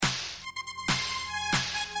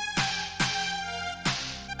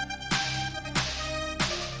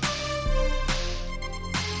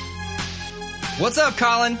What's up,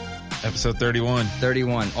 Colin? Episode 31.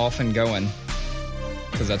 31, off and going.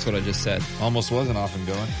 Because that's what I just said. Almost wasn't off and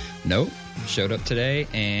going. Nope. Showed up today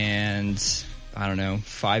and, I don't know,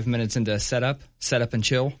 5 minutes into set up and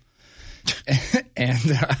chill. And,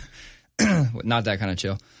 not that kind of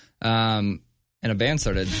chill. And a band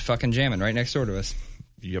started fucking jamming right next door to us.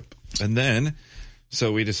 Yep. And then,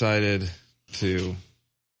 so we decided to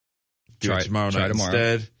do it tomorrow night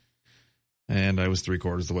instead. And I was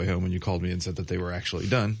 3/4 of the way home when you called me and said that they were actually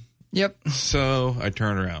done. Yep. So I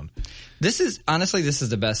turned around. This is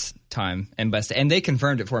the best time and they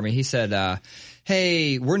confirmed it for me. He said,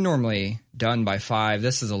 hey, we're normally done by 5.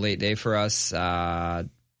 This is a late day for us. I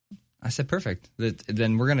said, perfect.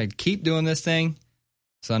 Then we're going to keep doing this thing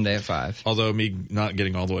Sunday at 5. Although me not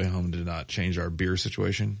getting all the way home did not change our beer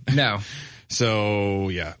situation. No. So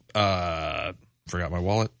yeah, forgot my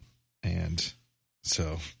wallet. And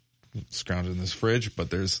so scrounged in this fridge, but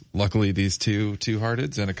there's luckily these two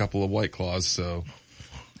Hearteds and a couple of White Claws, so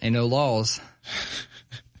ain't no laws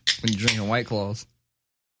when you're drinking White Claws.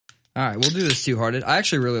 All right, we'll do this Two Hearted. I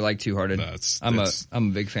actually really like Two Hearted. I'm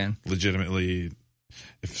a big fan. Legitimately,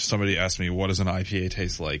 if somebody asked me what does an IPA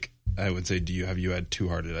taste like, I would say, have you had Two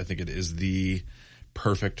Hearted? I think it is the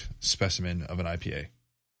perfect specimen of an IPA,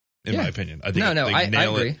 in my opinion. I think I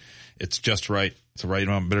agree. It. It's just right. It's the right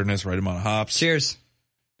amount of bitterness, right amount of hops. Cheers.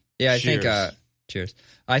 Yeah, I think, cheers.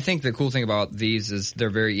 I think the cool thing about these is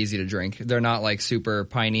they're very easy to drink. They're not like super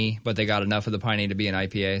piney, but they got enough of the piney to be an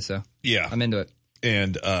IPA, so yeah, I'm into it.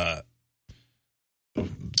 And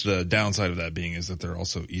the downside of that being is that they're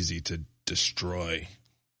also easy to destroy.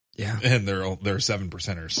 Yeah. And they're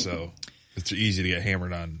 7%ers, so it's easy to get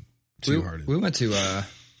hammered on Two Hearted. We went to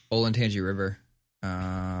Olentangy River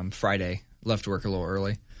Friday, left work a little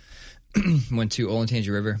early. Went to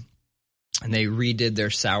Olentangy River. And they redid their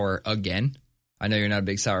sour again. I know you're not a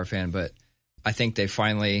big sour fan, but I think they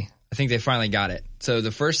finally got it. So the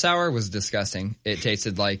first sour was disgusting. It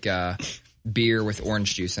tasted like beer with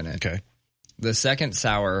orange juice in it. Okay. The second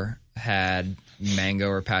sour had mango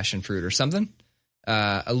or passion fruit or something.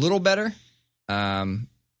 A little better,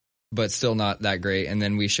 but still not that great. And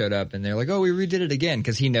then we showed up and they're like, oh, we redid it again.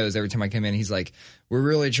 Because he knows every time I come in, he's like, we're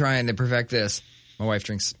really trying to perfect this. My wife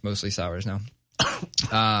drinks mostly sours now.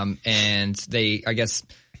 And they, I guess,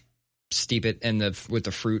 steep it with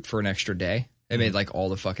the fruit for an extra day. It made like all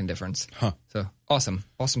the fucking difference. Huh. So awesome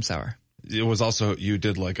sour. It was also, you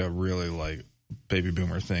did like a really like baby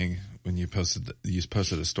boomer thing when you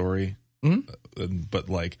posted a story, but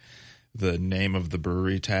like the name of the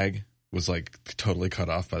brewery tag was like totally cut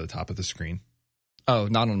off by the top of the screen. Oh,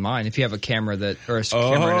 not on mine. If you have a camera camera in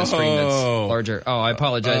a screen that's larger. Oh, I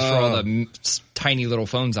apologize for all the tiny little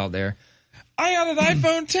phones out there. I got an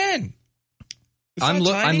iPhone 10. I'm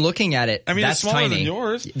looking at it. I mean, that's it's smaller tiny. than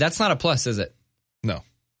yours. That's not a plus, is it? No.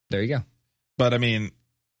 There you go. But I mean,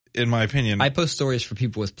 in my opinion, I post stories for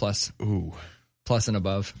people with plus. Ooh. Plus and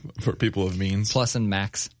above. For people of means. Plus and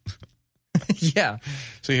max. Yeah.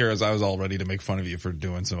 So here, as I was all ready to make fun of you for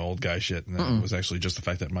doing some old guy shit, and that was actually just the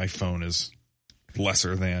fact that my phone is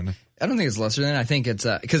lesser than. I don't think it's lesser than. I think it's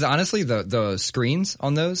because honestly, the screens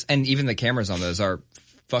on those and even the cameras on those are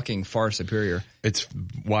fucking far superior. It's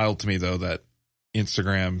wild to me though that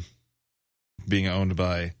Instagram being owned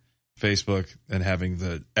by Facebook and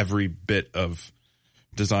having every bit of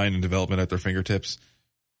design and development at their fingertips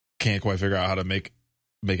can't quite figure out how to make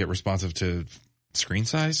it responsive to screen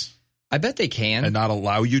size. I bet they can, and not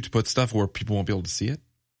allow you to put stuff where people won't be able to see it.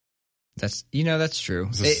 That's true.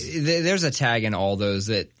 There's a tag in all those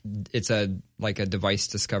that it's a device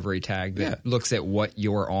discovery tag that looks at what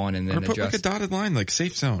you're on and then or put adjusts. Like a dotted line, like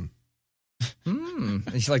safe zone.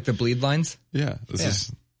 It's like the bleed lines. Yeah,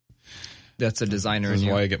 that's a designer.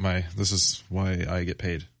 This is why I get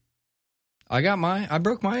paid. I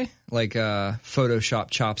broke my Photoshop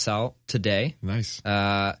chops out today. Nice.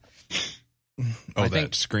 I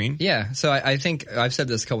think, that screen? Yeah. So I think I've said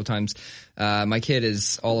this a couple times. My kid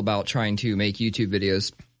is all about trying to make YouTube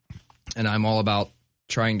videos, and I'm all about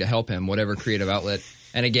trying to help him, whatever creative outlet.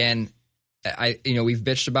 And again, we've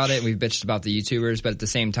bitched about it. We've bitched about the YouTubers, but at the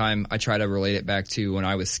same time, I try to relate it back to when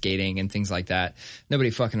I was skating and things like that.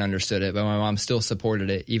 Nobody fucking understood it, but my mom still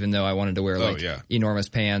supported it, even though I wanted to wear enormous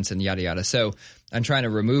pants and yada yada. So I'm trying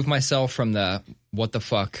to remove myself from the what the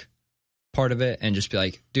fuck part of it and just be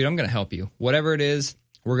like, dude, I'm going to help you. Whatever it is,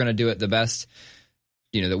 we're going to do it the best,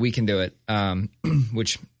 that we can do it.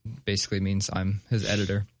 Which basically means I'm his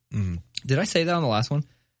editor. Mm. Did I say that on the last one?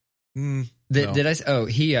 No. Did I? Oh,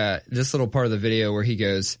 he this little part of the video where he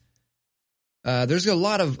goes, "There's a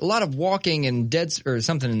lot of walking and dead or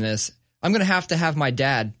something in this. I'm gonna have my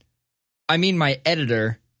dad, my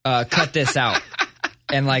editor, cut this out."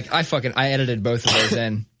 And like I edited both of those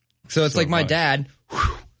in. So it's like my dad,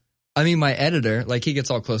 my editor, like he gets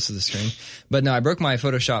all close to the screen. But no, I broke my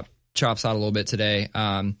Photoshop chops out a little bit today.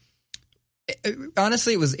 Honestly,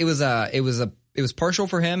 it was partial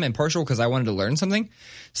for him and partial because I wanted to learn something.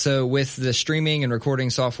 So with the streaming and recording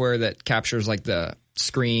software that captures like the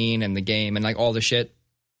screen and the game and like all the shit,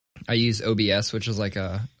 I use OBS, which is like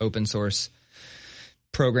a open source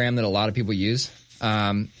program that a lot of people use.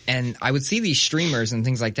 And I would see these streamers and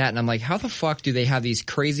things like that. And I'm like, how the fuck do they have these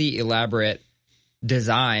crazy elaborate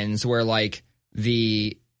designs where like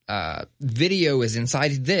the video is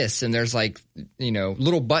inside this and there's like,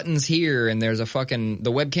 little buttons here and there's the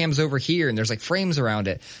webcam's over here and there's like frames around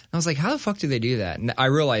it. And I was like, how the fuck do they do that? And I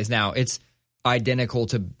realize now it's identical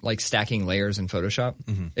to like stacking layers in Photoshop.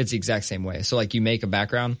 Mm-hmm. It's the exact same way. So like you make a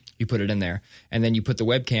background, you put it in there and then you put the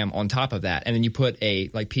webcam on top of that. And then you put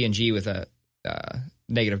a like PNG with a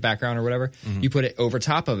negative background or whatever. Mm-hmm. You put it over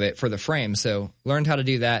top of it for the frame. So learned how to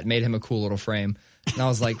do that, made him a cool little frame. And I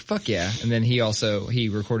was like, fuck yeah. And then he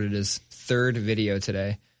recorded his third video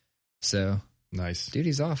today. So nice. Dude,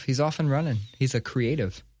 he's off. He's off and running. He's a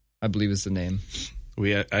creative, I believe is the name.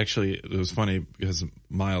 We actually, it was funny because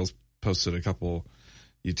Miles posted a couple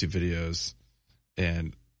YouTube videos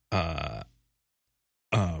and the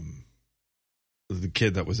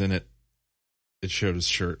kid that was in it, it showed his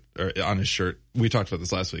shirt or on his shirt. We talked about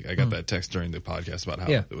this last week. I got that text during the podcast about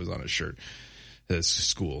how it was on his shirt. His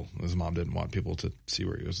school. His mom didn't want people to see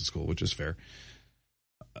where he was at school, which is fair.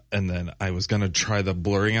 And then I was going to try the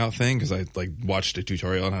blurring out thing because I like watched a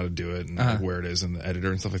tutorial on how to do it and like, where it is in the editor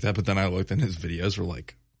and stuff like that. But then I looked and his videos were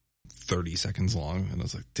like 30 seconds long. And I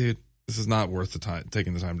was like, dude, this is not worth the time,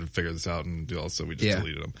 taking the time to figure this out and do all. So we just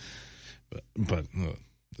deleted them. But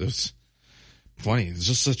it was funny. It's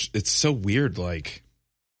just it's so weird. Like,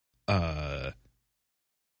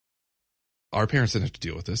 our parents didn't have to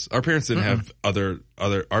deal with this. Our parents didn't have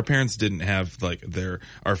our parents didn't have like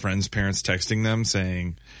our friends' parents texting them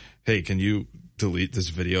saying, hey, can you delete this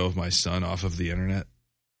video of my son off of the internet?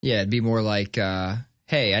 Yeah, it'd be more like,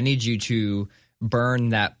 hey, I need you to burn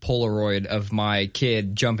that Polaroid of my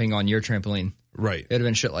kid jumping on your trampoline. Right. It'd have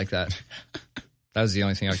been shit like that. That was the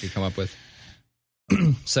only thing I could come up with.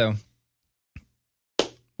 So,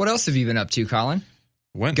 what else have you been up to, Colin?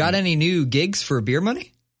 Got any new gigs for Beer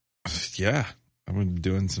Money? Yeah, I've been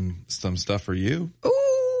doing some stuff for you.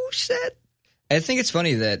 Oh, shit. I think it's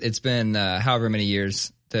funny that it's been however many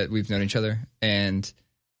years that we've known each other, and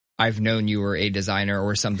I've known you were a designer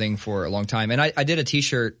or something for a long time. And I did a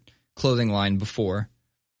T-shirt clothing line before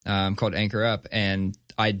called Anchor Up, and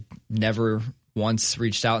I never once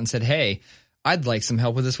reached out and said, hey, I'd like some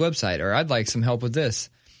help with this website, or I'd like some help with this.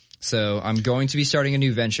 So I'm going to be starting a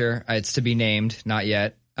new venture. It's to be named, not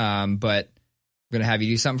yet, but I'm going to have you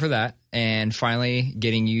do something for that, and finally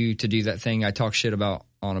getting you to do that thing I talked shit about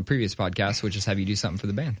on a previous podcast, which is have you do something for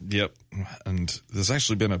the band. Yep. And this has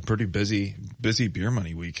actually been a pretty busy Beer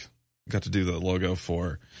Money week. Got to do the logo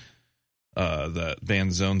for the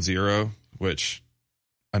band Zone Zero, which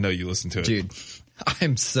I know you listen to it. Dude,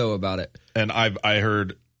 I'm so about it. And I've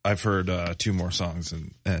heard two more songs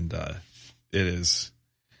and it is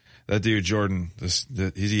that dude Jordan, he's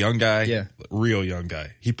a young guy, real young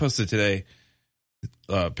guy. He posted today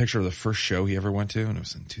a picture of the first show he ever went to, and it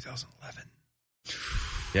was in 2011.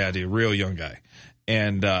 Yeah, dude, real young guy.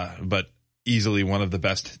 And but easily one of the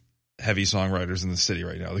best heavy songwriters in the city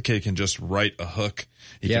right now. The kid can just write a hook.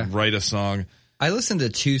 He can write a song. I listened to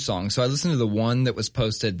 2 songs. So I listened to the one that was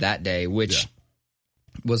posted that day, which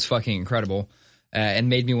was fucking incredible, and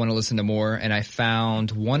made me want to listen to more. And I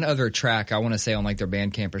found one other track, I want to say on like their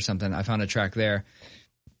Bandcamp or something. I found a track there.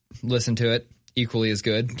 Listened to it. Equally as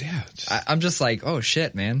good. Yeah. I'm just like, oh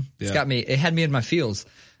shit, man. It had me in my feels.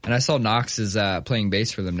 And I saw Knox is playing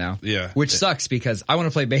bass for them now. Yeah. Which sucks because I want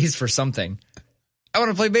to play bass for something. That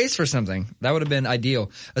would have been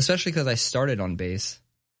ideal. Especially because I started on bass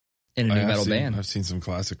in a new metal band. I've seen some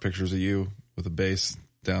classic pictures of you with a bass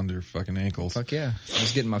down to your fucking ankles. Fuck yeah. I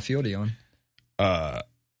was getting my fieldy on.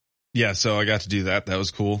 Yeah, so I got to do that. That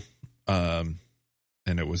was cool. And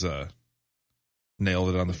it was nailed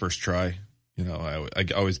it on the first try. You know, I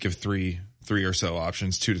always give three or so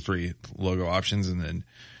options, 2 to 3 logo options, and then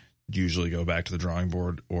usually go back to the drawing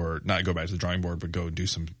board, or not go back to the drawing board, but go and do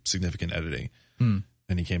some significant editing. And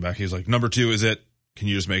he came back. He was like, number 2 is it. Can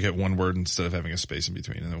you just make it one word instead of having a space in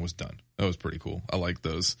between? And it was done. That was pretty cool. I like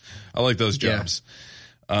those jobs.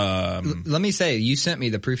 Let me say, you sent me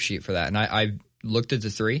the proof sheet for that, and I looked at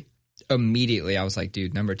the 3. Immediately, I was like,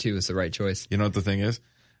 dude, number 2 is the right choice. You know what the thing is?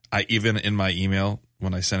 I even in my email,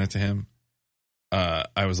 when I sent it to him,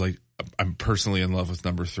 I was like, I'm personally in love with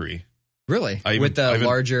number 3. Really? I even- With the I even-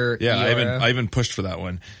 larger Yeah, ERO? I even pushed for that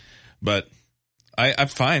one, but I'm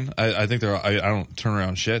fine. I think I don't turn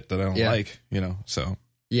around shit that I don't Yeah. like, so.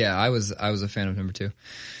 Yeah, I was a fan of number 2.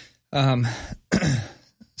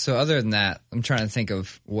 So other than that, I'm trying to think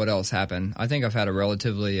of what else happened. I think I've had a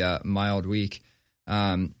relatively mild week.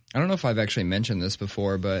 I don't know if I've actually mentioned this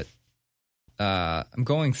before, but I'm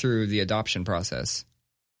going through the adoption process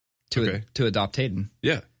to adopt Hayden.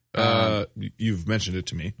 Yeah. You've mentioned it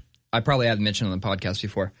to me. I probably hadn't mentioned on the podcast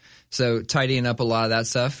before. So tidying up a lot of that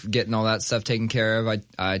stuff, getting all that stuff taken care of.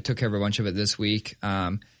 I took care of a bunch of it this week.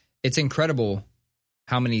 It's incredible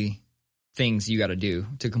how many things you got to do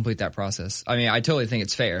to complete that process. I mean, I totally think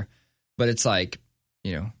it's fair, but it's like,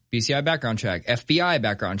 BCI background check, FBI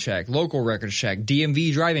background check, local records check,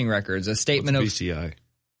 DMV driving records, a statement of BCI.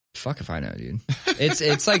 Fuck if I know, dude.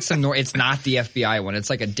 It's like it's not the FBI one. It's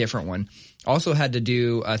like a different one. Also had to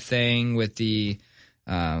do a thing with the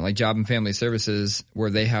like Job and Family Services where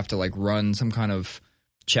they have to like run some kind of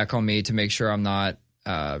check on me to make sure I'm not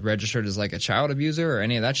registered as like a child abuser or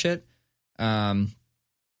any of that shit.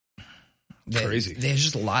 Crazy. There's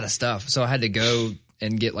just a lot of stuff. So I had to go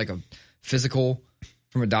and get like a physical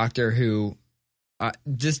from a doctor who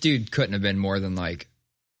this dude couldn't have been more than like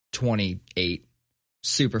 28.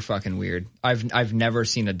 Super fucking weird. I've never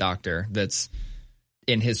seen a doctor that's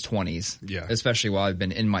in his 20s. Yeah. Especially while I've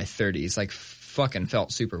been in my 30s. Like fucking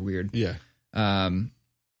felt super weird. Yeah.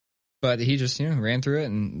 But he just, ran through it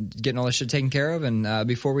and getting all this shit taken care of. And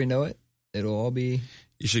before we know it, it'll all be.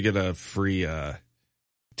 You should get a free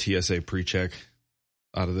TSA pre-check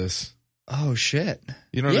out of this. Oh shit.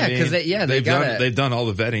 You know what I mean? Because they've done all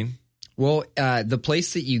the vetting. Well, the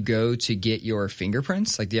place that you go to get your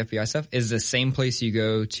fingerprints, like the FBI stuff, is the same place you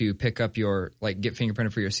go to pick up your, like, get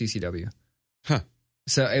fingerprinted for your CCW. Huh.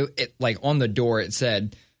 So it like on the door it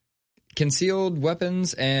said concealed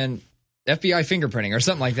weapons and FBI fingerprinting or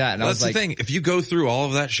something like that. And Well, I that's was like, the thing. If you go through all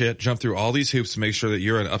of that shit, jump through all these hoops to make sure that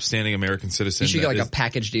you're an upstanding American citizen you should get like a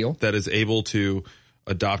package deal. that is able to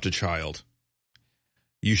adopt a child,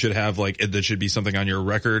 you should have there should be something on your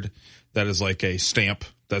record that is like a stamp.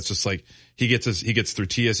 That's just like he gets through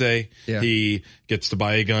TSA. Yeah. He gets to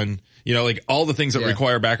buy a gun. Like all the things that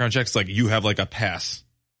require background checks. Like you have like a pass.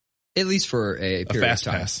 At least for a period fast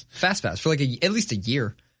of time. pass. Fast pass for like at least a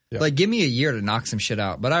year. Yeah. Like give me a year to knock some shit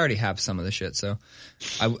out. But I already have some of the shit, so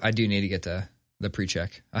I do need to get the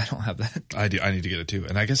pre-check. I don't have that. I need to get it too.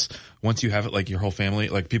 And I guess once you have it, like your whole family,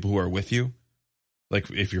 like people who are with you, like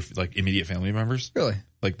if you're like immediate family members, Really?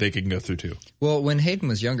 like they can go through too. Well, when Hayden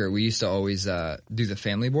was younger, we used to always do the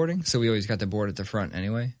family boarding, so we always got the board at the front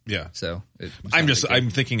anyway. Yeah. So I was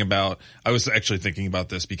actually thinking about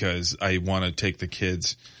this because I want to take the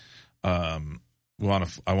kids. I want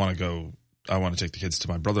to take the kids to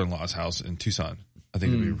my brother-in-law's house in Tucson. I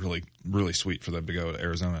think it'd be really, really sweet for them to go to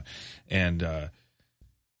Arizona. And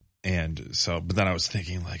so, but then I was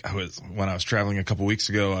thinking when I was traveling a couple weeks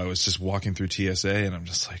ago, I was just walking through TSA and I'm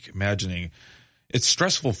just like imagining it's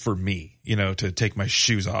stressful for me, to take my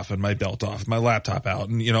shoes off and my belt off, my laptop out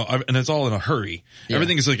and, and it's all in a hurry. Yeah.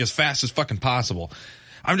 Everything is like as fast as fucking possible.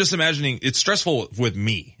 I'm just imagining it's stressful with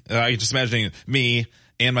me. I just imagining me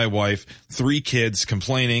and my wife, 3 kids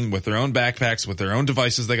complaining with their own backpacks, with their own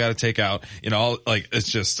devices they got to take out,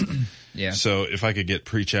 it's just, yeah. So if I could get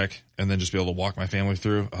pre-check and then just be able to walk my family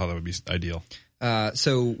through, that would be ideal.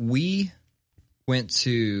 So we went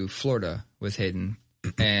to Florida with Hayden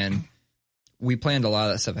and we planned a lot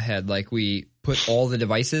of that stuff ahead. Like we put all the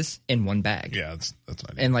devices in one bag. Yeah, that's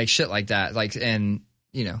ideal. And like shit like that.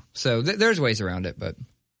 So there's ways around it, but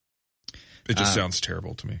it just sounds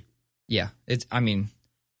terrible to me. Yeah.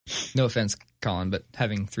 No offense, Colin, but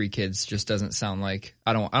having 3 kids just doesn't sound like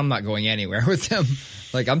I'm not going anywhere with them.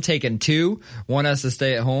 Like I'm taking 2, one has to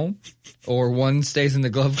stay at home or one stays in the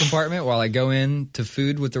glove compartment while I go in to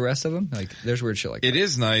food with the rest of them. Like there's weird shit like that. It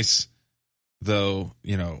is nice though,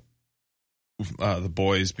 the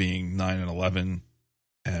boys being 9 and 11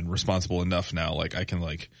 and responsible enough now. Like I can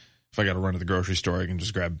if I got to run to the grocery store, I can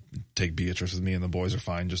just take Beatrice with me and the boys are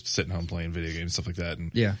fine just sitting home playing video games, stuff like that.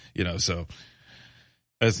 And yeah, so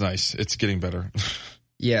it's nice. It's getting better.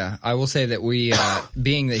 Yeah. I will say that we,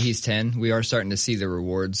 being that he's 10, we are starting to see the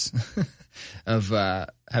rewards of,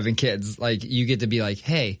 having kids. Like you get to be like,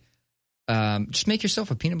 hey, just make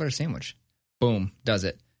yourself a peanut butter sandwich. Boom. Does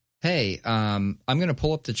it. Hey, I'm going to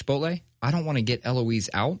pull up to Chipotle. I don't want to get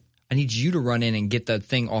Eloise out. I need you to run in and get the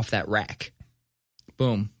thing off that rack.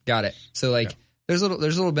 Boom. Got it. So there's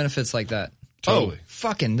little benefits like that. Totally. Oh,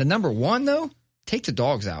 fucking the number one though, take the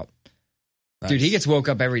dogs out. Nice. Dude, he gets woke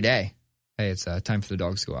up every day. Hey, it's time for the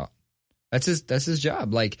dogs to go out. That's his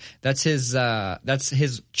job. Like that's his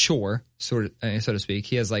chore, so to speak.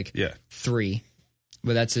 He has like 3,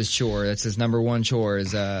 but that's his chore. That's his number one chore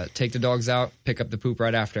is take the dogs out, pick up the poop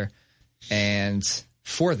right after, and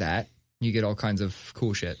for that you get all kinds of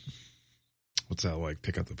cool shit. What's that like?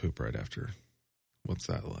 Pick up the poop right after. What's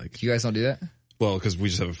that like? You guys don't do that? Well, because we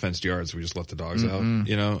just have a fenced yard, so we just let the dogs out.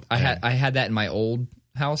 You know, I had that in my old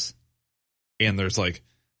house, and there's like,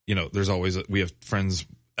 you know, there's always we have friends.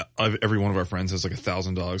 Every one of our friends has like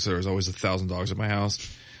 1,000 dogs. So there's always 1,000 dogs at my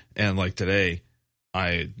house. And like today,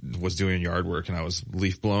 I was doing yard work and I was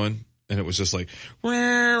leaf blowing, and it was just like, and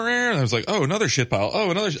I was like, oh, another shit pile. Oh,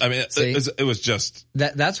 another. I mean, it was just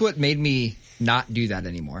that's what made me not do that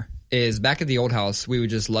anymore. Is back at the old house, we would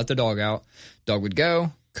just let the dog out. Dog would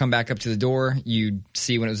go, come back up to the door. You'd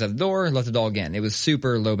see when it was at the door, let the dog in. It was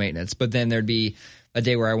super low maintenance. But then there'd be a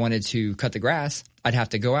day where I wanted to cut the grass. I'd have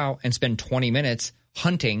to go out and spend 20 minutes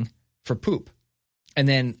hunting for poop. And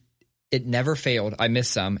then it never failed. I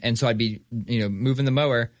missed some. And so I'd be, moving the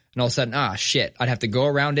mower, and all of a sudden, shit. I'd have to go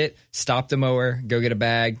around it, stop the mower, go get a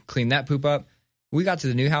bag, clean that poop up. We got to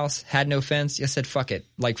the new house, had no fence. I said, fuck it.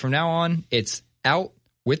 Like from now on, it's out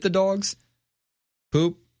with the dogs,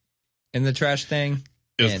 poop in the trash thing.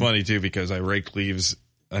 It was funny too, because I raked leaves.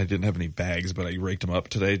 I didn't have any bags, but I raked them up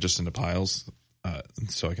today just into piles,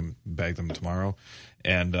 so I can bag them tomorrow.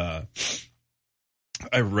 And,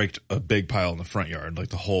 I raked a big pile in the front yard, like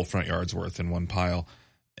the whole front yard's worth in one pile,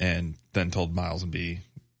 and then told Miles and B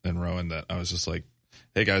and Rowan that I was just like,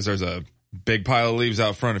 hey guys, there's a big pile of leaves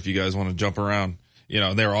out front if you guys want to jump around.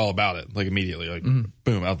 And they were all about it, like immediately, like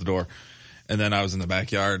boom, out the door. And then I was in the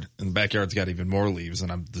backyard, and the backyard's got even more leaves,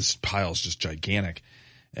 and this pile's just gigantic.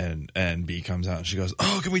 And B comes out and she goes,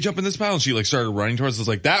 oh, can we jump in this pile? And she like started running towards us. I was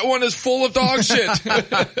like, that one is full of dog shit.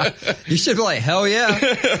 You should be like, hell yeah.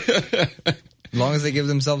 As long as they give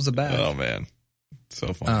themselves a bath. Oh man,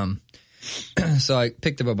 so fun. So I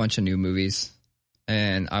picked up a bunch of new movies,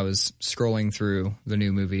 and I was scrolling through the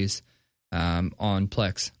new movies on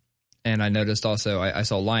Plex, and I noticed also I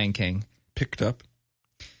saw Lion King. Picked up?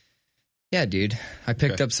 Yeah, dude. I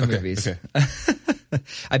picked up some movies. Okay.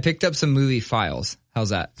 I picked up some movie files.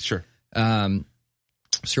 How's that? Sure. Scrolling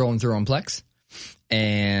through on Plex,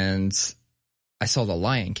 and I saw The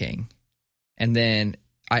Lion King, and then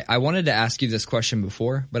I wanted to ask you this question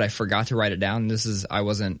before, but I forgot to write it down. I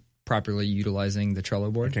wasn't properly utilizing the Trello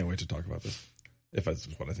board. I can't wait to talk about this, if that's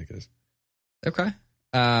what I think it is. Okay.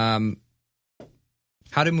 How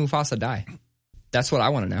did Mufasa die? That's what I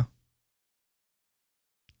want to know.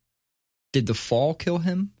 Did the fall kill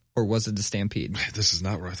him, or was it the stampede? This is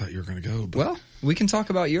not where I thought you were going to go. But... Well, we can talk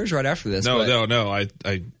about yours right after this. No.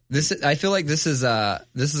 I feel like this is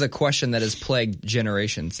a question that has plagued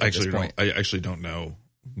generations at this point. I actually don't know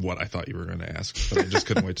what I thought you were going to ask, but I just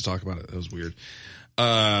couldn't wait to talk about it. It was weird.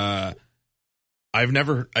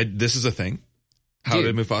 This is a thing. How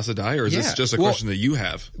did Mufasa die? Or is this just a question that you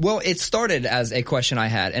have? Well, it started as a question I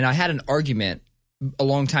had, and I had an argument a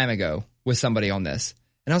long time ago with somebody on this.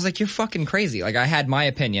 And I was like, you're fucking crazy. Like, I had my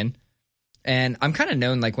opinion, and I'm kind of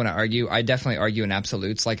known, like, when I argue, I definitely argue in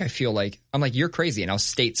absolutes. Like, I feel like, I'm like, you're crazy, and I'll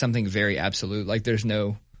state something very absolute. Like, there's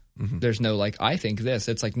no, like, I think this.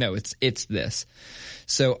 It's like, no, it's this.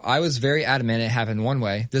 So I was very adamant it happened one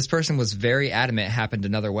way. This person was very adamant it happened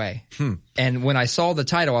another way. And when I saw the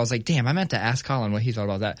title, I was like, damn, I meant to ask Colin what he thought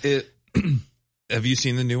about that. Have you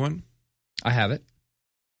seen the new one? I have it.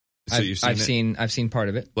 So I've seen part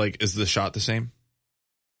of it. Like, is the shot the same?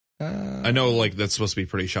 I know, like, that's supposed to be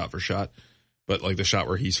pretty shot for shot, but like the shot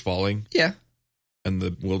where he's falling, and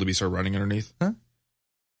the wildebeest are running underneath. Huh?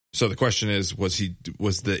 So the question is, was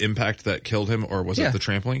the impact that killed him, or was it the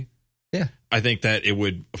trampling? Yeah, I think that it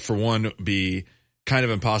would, for one, be kind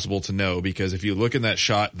of impossible to know, because if you look in that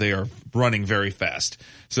shot, they are running very fast.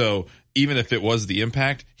 So even if it was the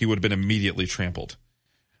impact, he would have been immediately trampled.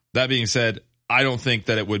 That being said, I don't think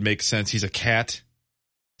that it would make sense. He's a cat.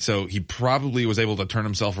 So he probably was able to turn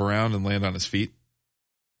himself around and land on his feet,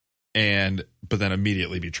 but then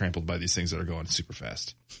immediately be trampled by these things that are going super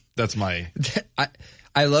fast. That's my.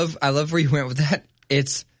 I love where you went with that.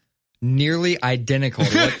 It's nearly identical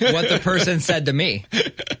to what the person said to me,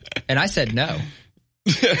 and I said no.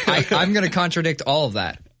 I'm going to contradict all of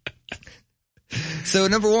that. So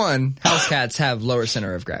number one, house cats have lower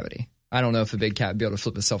center of gravity. I don't know if a big cat would be able to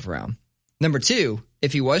flip itself around. Number two,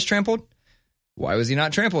 if he was trampled, why was he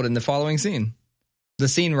not trampled in the following scene? The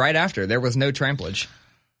scene right after, there was no tramplage.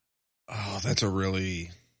 Oh, that's a really...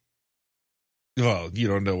 Well, you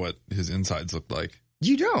don't know what his insides looked like.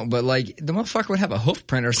 You don't, but like, the motherfucker would have a hoof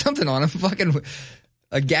print or something on him. Fucking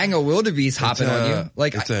a gang of wildebeest hopping on you.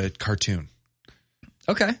 Like, it's a cartoon.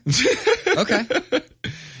 Okay. Okay.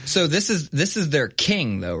 So this is their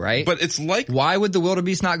king, though, right? But it's like, why would the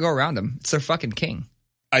wildebeest not go around him? It's their fucking king.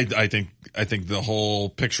 I think the whole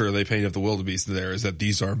picture they paint of the wildebeest there is that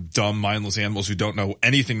these are dumb, mindless animals who don't know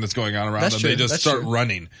anything that's going on around That's them. true. They just That's start true.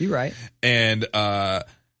 running. You're right. And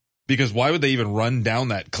because why would they even run down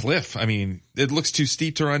that cliff? I mean, it looks too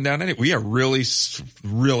steep to run down anyway. We are really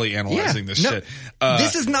analyzing this shit.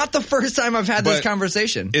 This is not the first time I've had this but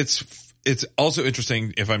conversation. It's also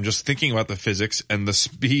interesting if I'm just thinking about the physics and the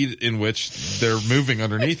speed in which they're moving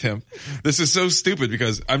underneath him. This is so stupid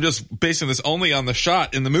because I'm just basing this only on the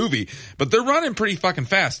shot in the movie, but they're running pretty fucking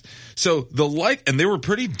fast. So and they were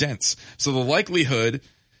pretty dense. So the likelihood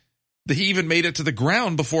that he even made it to the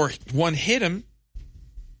ground before one hit him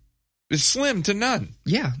is slim to none.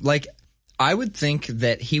 Yeah, like I would think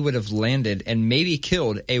that he would have landed and maybe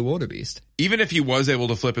killed a wildebeest. Even if he was able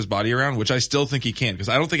to flip his body around, which I still think he can, because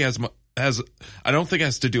I don't think it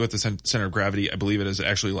has to do with the center of gravity. I believe it is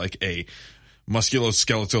actually like a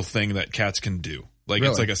musculoskeletal thing that cats can do. Like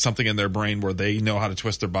Really? It's like something in their brain where they know how to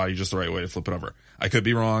twist their body just the right way to flip it over. I could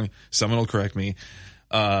be wrong. Someone will correct me.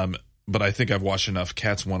 But I think I've watched enough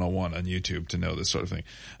Cats 101 on YouTube to know this sort of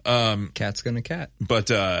thing. Cat's gonna cat. But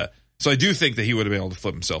so I do think that he would have been able to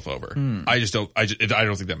flip himself over. I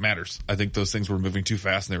don't think that matters. I think those things were moving too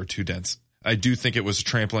fast and they were too dense. I do think it was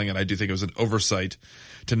trampling, and I do think it was an oversight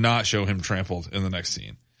to not show him trampled in the next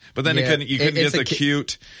scene. But then you couldn't get the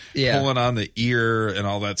cute pulling on the ear and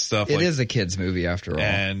all that stuff. It is a kid's movie after all.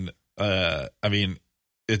 And I mean,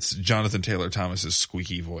 it's Jonathan Taylor Thomas's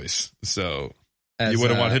squeaky voice, so you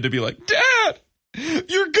wouldn't want him to be like, "Dad,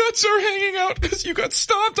 your guts are hanging out because you got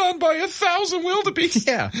stomped on by 1,000 wildebeest."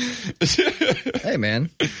 Yeah. Hey man,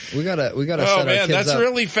 we gotta. Oh set our man, kids that's up.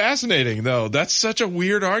 really fascinating though. That's such a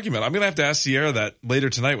weird argument. I'm gonna have to ask Sierra that later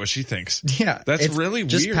tonight what she thinks. Yeah, That's really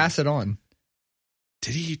just weird. pass it on.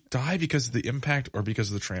 Did he die because of the impact or because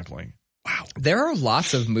of the trampling? Wow. There are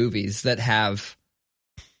lots of movies that have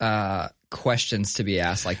questions to be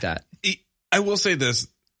asked like that. I will say this.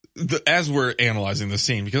 As we're analyzing the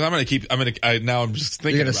scene, because now I'm just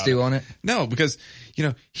thinking You're gonna about stew it. on it? No, because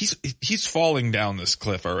he's falling down this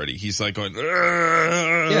cliff already. He's like going,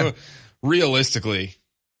 Yeah. Realistically,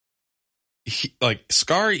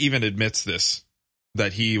 Scar even admits this,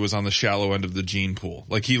 that he was on the shallow end of the gene pool.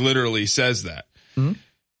 Like he literally says that. Mm-hmm.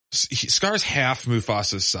 Scar's half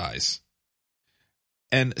Mufasa's size.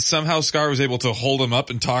 And somehow Scar was able to hold him up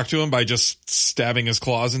and talk to him by just stabbing his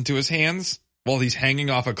claws into his hands while he's hanging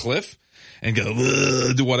off a cliff and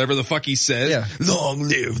go, do whatever the fuck he says. Yeah. Long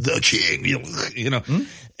live the king, Mm-hmm.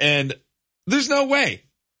 And there's no way.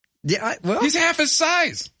 Yeah, well, He's half his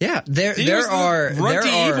size. yeah. He There was the are runty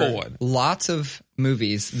evil one. lots of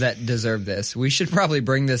movies that deserve this. We should probably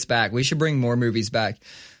bring this back. We should bring more movies back.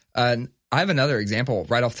 I have another example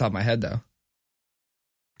right off the top of my head, though.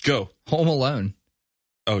 Go. Home Alone.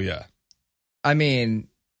 Oh yeah. I mean,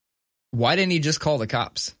 why didn't he just call the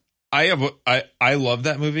cops? I love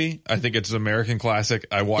that movie. I think it's an American classic.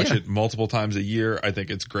 I watch it multiple times a year. I think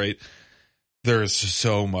it's great. There is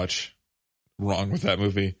so much wrong with that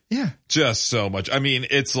movie. Yeah. Just so much. I mean,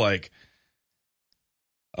 it's like,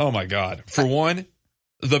 oh my God. For one,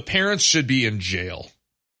 the parents should be in jail.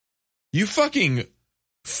 You fucking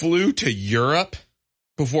flew to Europe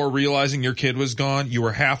before realizing your kid was gone. You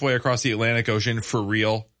were halfway across the Atlantic Ocean for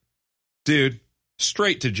real. Dude,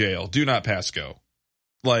 straight to jail. Do not pass go.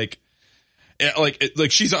 Like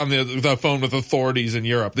she's on the phone with authorities in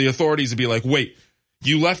Europe. The authorities would be like, wait,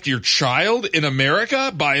 you left your child in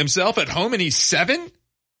America by himself at home and he's 7?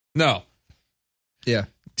 No. Yeah.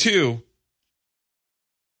 2,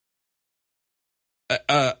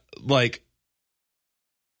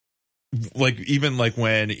 even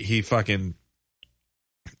when he fucking,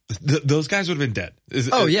 those guys would have been dead.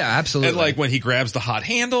 Oh yeah, absolutely. And when he grabs the hot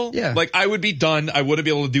handle, Yeah. I would be done. I wouldn't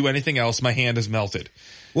be able to do anything else. My hand is melted.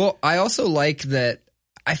 Well, I also like that.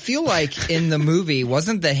 I feel like in the movie,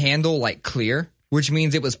 wasn't the handle clear, which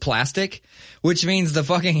means it was plastic, which means the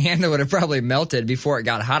fucking handle would have probably melted before it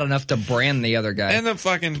got hot enough to brand the other guy. And the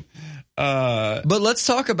fucking, But let's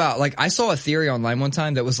talk about, I saw a theory online one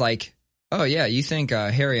time that was like, oh yeah, you think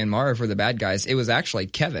Harry and Marv were the bad guys. It was actually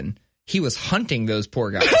Kevin. He was hunting those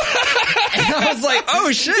poor guys. And I was like,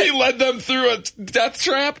 oh shit. He led them through a death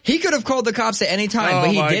trap. He could have called the cops at any time, but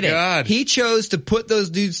he didn't. God. He chose to put those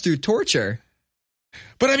dudes through torture.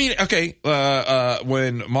 But I mean, okay,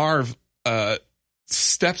 when Marv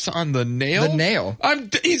steps on the nail,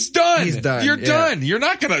 he's done. He's done. You're done. You're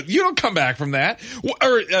not gonna. You don't come back from that.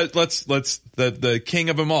 Or let's the king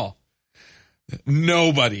of them all.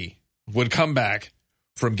 Nobody would come back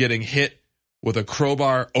from getting hit with a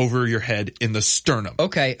crowbar over your head in the sternum.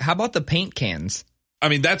 Okay, how about the paint cans? I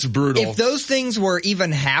mean, that's brutal. If those things were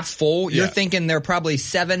even half full, you're Yeah. thinking they're probably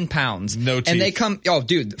 7 pounds. No teeth. And they come, oh,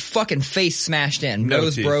 dude, fucking face smashed in, No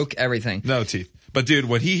nose teeth. broke, everything. No teeth. But dude,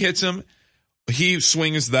 when he hits him, he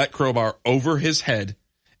swings that crowbar over his head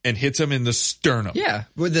and hits him in the sternum. Yeah,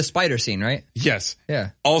 with the spider scene, right? Yes. Yeah.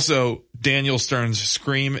 Also, Daniel Stern's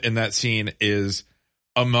scream in that scene is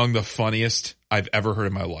among the funniest I've ever heard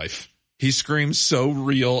in my life. He screams so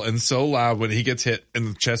real and so loud when he gets hit in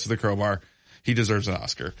the chest with a crowbar. He deserves an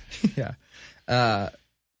Oscar. Yeah.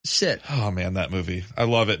 Shit. Oh man, that movie. I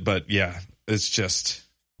love it, but yeah, it's just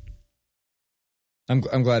I'm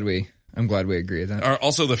glad we agree with that.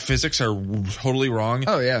 also the physics are totally wrong.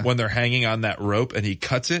 Oh, yeah. When they're hanging on that rope and he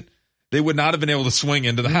cuts it, they would not have been able to swing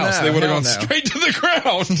into the house. No, They would have hell gone no. straight to the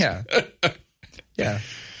ground. Yeah. Yeah.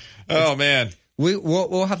 Oh man.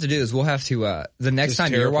 What we'll have to do is we'll have to the next Just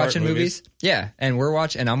time tear you're apart watching movies? movies, yeah, and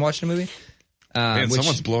I'm watching a movie. Man, Which,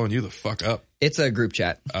 someone's blowing you the fuck up. it's a group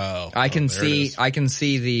chat. I can see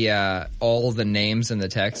the all the names in the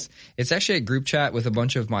text. It's actually a group chat with a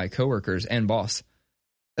bunch of my coworkers and boss.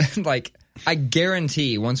 Like, I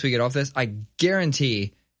guarantee once we get off this, I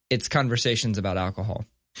guarantee it's conversations about alcohol.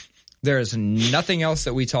 There is nothing else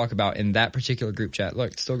that we talk about in that particular group chat.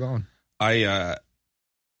 Look, it's still gone.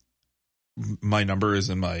 My number is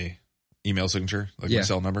in my email signature, like my Yeah.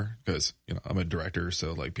 cell number, because I'm a director,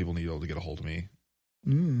 so like people need to be able to get a hold of me.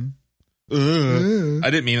 I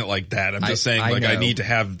didn't mean it like that. I'm just saying, I like, I know. need to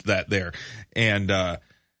have that there. And I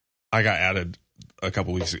got added a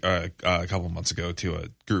couple months ago to a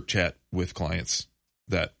group chat with clients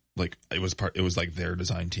that like it was like their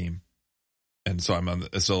design team, and so I'm on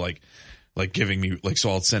like giving me like, so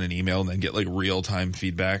I'll send an email and then get like real time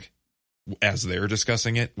feedback as they're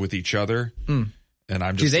discussing it with each other. And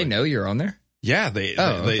I'm just Do they know you're on there? Yeah, they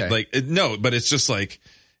okay. like no, but it's just like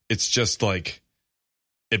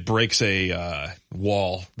it breaks a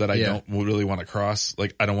wall that I don't really want to cross.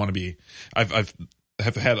 Like, I don't want to be.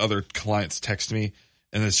 I've had other clients text me,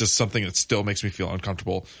 and it's just something that still makes me feel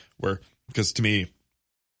uncomfortable. Because to me,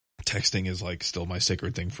 texting is like still my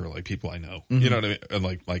sacred thing for like people I know. Mm-hmm. You know what I mean? And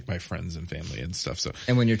like my friends and family and stuff. So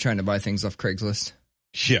And when you're trying to buy things off Craigslist.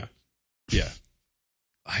 yeah.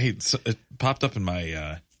 It popped up in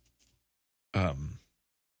my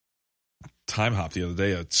time hop the other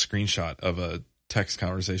day, a screenshot of a text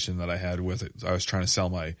conversation that I had with it. I was trying to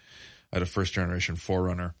sell I had a first generation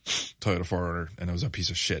Toyota 4Runner, and it was a piece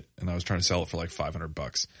of shit. And I was trying to sell it for like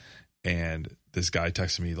 $500. And this guy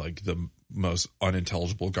texted me like the most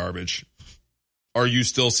unintelligible garbage. Are you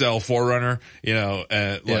still sell 4Runner?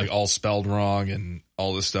 Like all spelled wrong and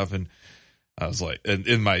all this stuff. And I was like, and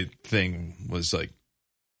in my thing was like,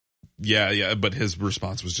 yeah, but his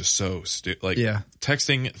response was just so stupid. Like,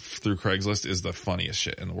 texting through Craigslist is the funniest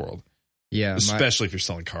shit in the world. Yeah. Especially if you're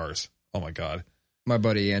selling cars. Oh my God. My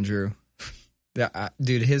buddy Andrew,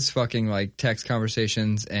 dude, his fucking like text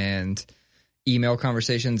conversations and email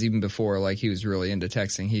conversations, even before like he was really into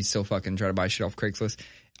texting, he still fucking tried to buy shit off Craigslist.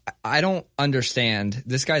 I don't understand.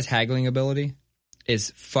 This guy's haggling ability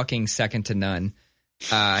is fucking second to none.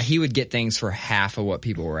 He would get things for half of what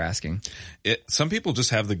people were asking. Some people just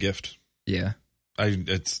have the gift. Yeah.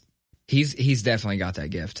 He's definitely got that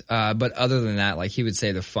gift. But other than that, like, he would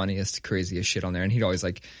say the funniest, craziest shit on there, and he'd always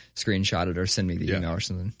like screenshot it or send me the email or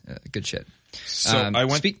something. Good shit. So I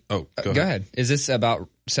went. Go ahead. Is this about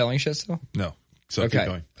selling shit still? No. So keep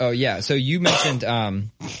going. Oh yeah. So you mentioned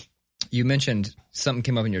something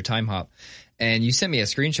came up in your time hop, and you sent me a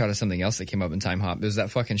screenshot of something else that came up in time hop. It was that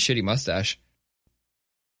fucking shitty mustache.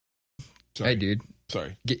 Sorry. Hey, dude.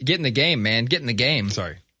 Sorry. Get in the game, man. Get in the game.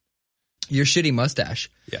 Sorry. Your shitty mustache.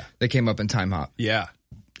 Yeah. That came up in time hop. Yeah.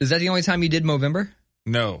 Is that the only time you did Movember?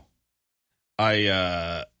 No.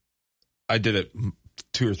 I did it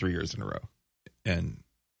 2 or 3 years in a row, and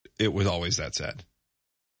it was always that sad.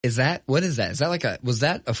 What is that? Is that was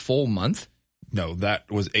that a full month? No, that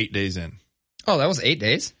was 8 days in. Oh, that was 8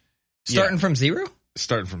 days? Starting from zero?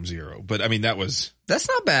 Starting from zero. But I mean, that's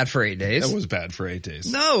not bad for 8 days. That was bad for 8 days.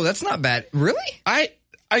 No, that's not bad. Really?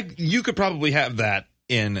 You could probably have that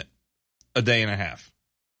in a day and a half.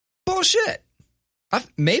 Bullshit.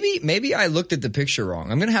 Maybe I looked at the picture wrong.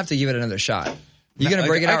 I'm gonna have to give it another shot. You gonna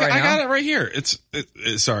break it out right now? I got it right here.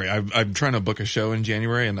 Sorry, I'm trying to book a show in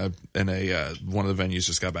January, and one of the venues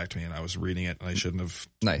just got back to me, and I was reading it, and I shouldn't have.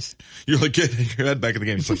 Nice. You're like getting your head back in the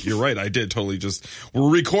game. It's like, you're right. I did totally we're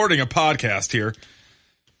recording a podcast here.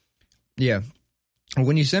 Yeah.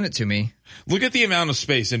 When you sent it to me, look at the amount of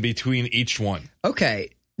space in between each one.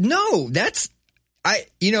 Okay. No,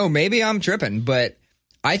 maybe I'm tripping, but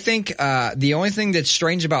I think the only thing that's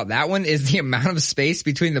strange about that one is the amount of space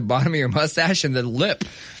between the bottom of your mustache and the lip.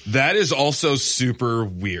 That is also super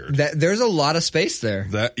weird. There's a lot of space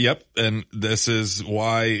there. Yep. And this is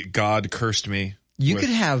why God cursed me. You could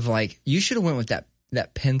have you should have went with that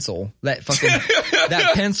pencil, that fucking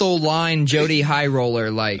that pencil line Jody High Roller,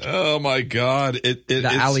 oh my God,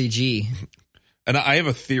 the Ali G. And I have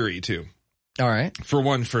a theory too. All right. For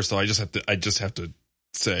one, first of all, I just have to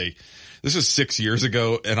say this is 6 years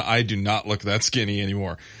ago, and I do not look that skinny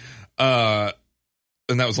anymore. And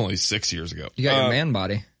that was only 6 years ago. You got your man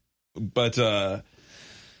body. But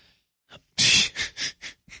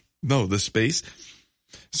no, the space.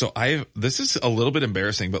 So this is a little bit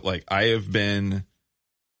embarrassing, but I have been.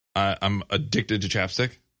 I'm addicted to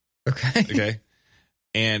chapstick. Okay.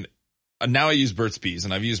 And now I use Burt's Bees,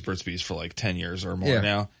 and I've used Burt's Bees for 10 years or more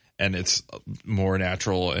now. And it's more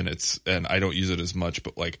natural, and I don't use it as much,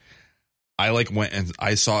 but I went and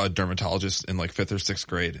I saw a dermatologist in 5th or 6th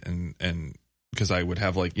grade, and because I would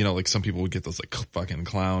have some people would get those fucking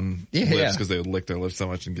clown lips because they would lick their lips so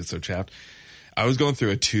much and get so chapped. I was going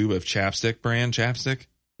through a tube of brand chapstick,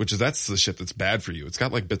 that's the shit that's bad for you. It's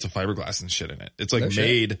got bits of fiberglass and shit in it. It's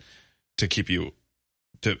made to keep you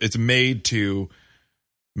it's made to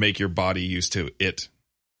make your body used to it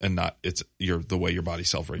and not the way your body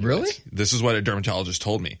self-regulates. Really? This is what a dermatologist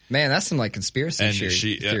told me. Man, that's some conspiracy and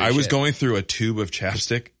shit. I was going through a tube of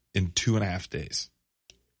chapstick in 2.5 days.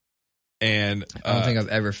 And I don't think I've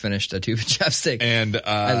ever finished a tube of chapstick. And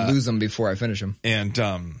I lose them before I finish them. And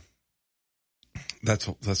that's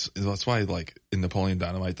why in Napoleon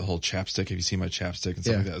Dynamite, the whole chapstick, have you seen my chapstick and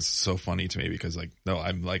stuff like that, is so funny to me because no,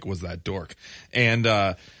 I'm was that dork. And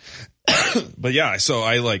but yeah, so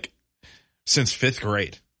I since 5th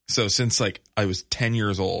grade, so since I was 10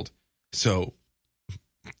 years old, so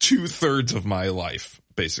 2/3 of my life,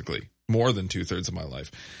 basically more than 2/3 of my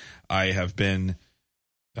life, I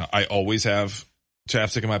always have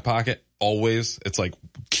chapstick in my pocket. Always. It's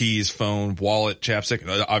keys, phone, wallet, chapstick.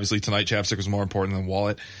 Obviously tonight chapstick was more important than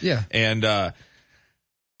wallet. Yeah. And, but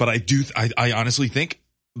I honestly think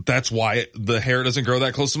that's why the hair doesn't grow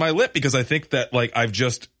that close to my lip, because I think that I've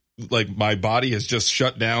just my body has just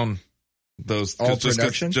shut down those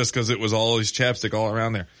production just because it was always chapstick all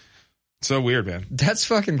around there. So weird, man. That's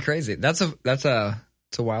fucking crazy. It's a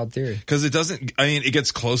wild theory. Because it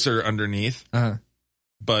gets closer underneath.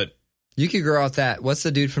 But you could grow out that. What's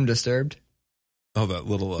the dude from Disturbed? Oh, that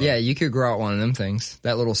little. Yeah, you could grow out one of them things.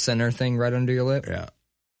 That little center thing right under your lip. Yeah.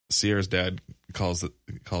 Sierra's dad calls it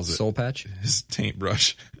soul patch. His taint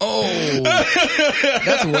brush. Oh,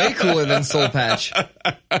 that's way cooler than soul patch.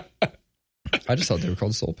 I just thought they were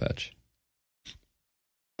called soul patch.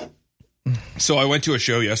 So I went to a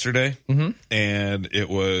show yesterday, and it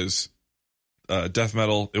was death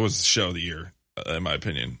metal. It was the show of the year, in my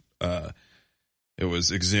opinion. It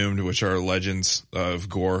was Exhumed, which are legends of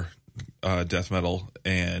gore, death metal,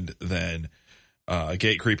 and then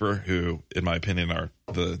Gatecreeper, who, in my opinion, are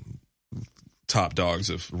the top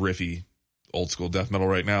dogs of riffy, old school death metal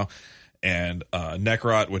right now, and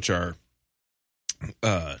Necrot, which are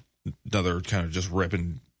another kind of just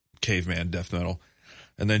ripping caveman death metal,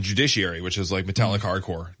 and then Judiciary, which is metallic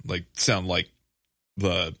hardcore, sound like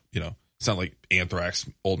Anthrax,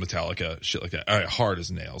 old Metallica, shit like that. All right, hard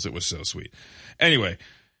as nails. It was so sweet. Anyway,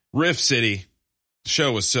 Riff City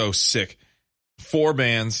show was so sick. 4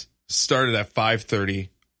 bands, started at 5:30,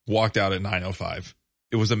 walked out at 9:05.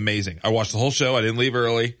 It was amazing. I watched the whole show. I didn't leave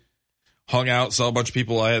early. Hung out, saw a bunch of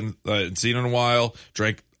people I hadn't seen in a while.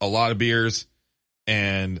 Drank a lot of beers,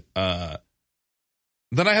 and then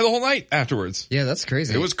I had the whole night afterwards. Yeah, that's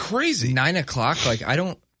crazy. It was crazy. 9 o'clock. I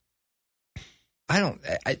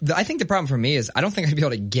think the problem for me is I don't think I'd be able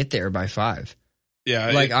to get there by 5. Yeah.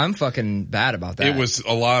 I'm fucking bad about that. It was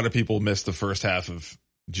a lot of people missed the first half of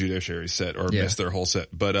Judiciary's set or missed their whole set.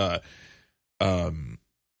 But, it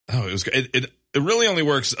was good. It really only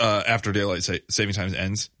works, after daylight saving time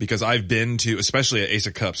ends, because I've been to, especially at Ace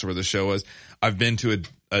of Cups where the show was, I've been to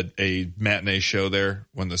a matinee show there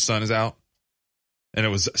when the sun is out, and it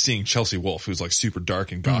was seeing Chelsea Wolfe, who's super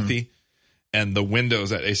dark and gothy. And the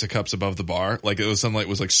windows at Ace of Cups above the bar, it was sunlight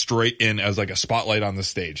was straight in as a spotlight on the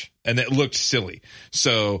stage, and it looked silly.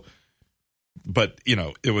 So, but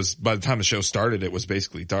it was, by the time the show started, it was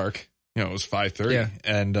basically dark. It was 5:30,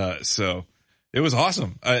 and so it was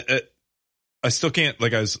awesome. I still can't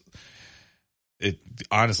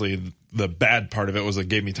honestly, the bad part of it was it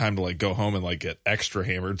gave me time to go home and get extra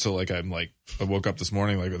hammered. So I woke up this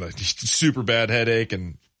morning with a super bad headache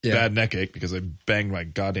and bad neck ache because I banged my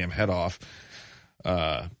goddamn head off.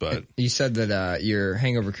 But you said that your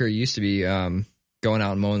hangover cure used to be going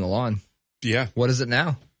out and mowing the lawn. Yeah. What is it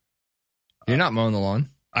now? You're not mowing the lawn.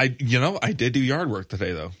 I did do yard work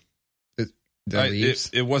today though. The leaves.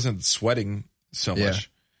 It wasn't sweating so Yeah.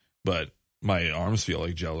 much, but my arms feel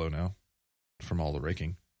like Jell-O now from all the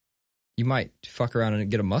raking. You might fuck around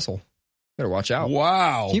and get a muscle. Better watch out.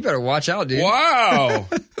 Wow. You better watch out, dude. Wow.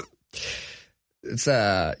 It's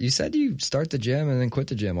you said you start the gym and then quit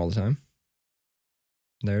the gym all the time.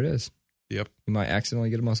 There it is. Yep. You might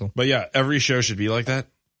accidentally get a muscle. But yeah, every show should be like that.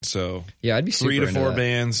 So Yeah, I'd be super 3 to into 4 that.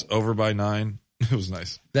 bands over by 9. It was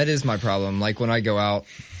nice. That is my problem. Like when I go out,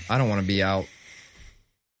 I don't want to be out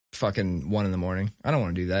fucking 1 a.m. I don't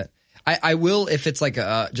want to do that. I will if it's like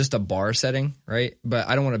just a bar setting, right? But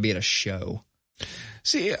I don't want to be at a show.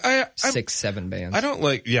 See, I 6-7 bands. I don't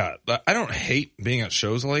like. Yeah, I don't hate being at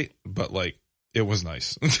shows late, but like it was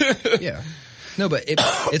nice. Yeah. No, but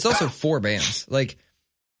it's also 4 bands. Like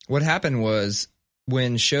what happened was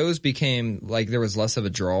when shows became like there was less of a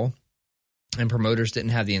draw and promoters didn't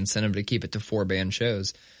have the incentive to keep it to 4 band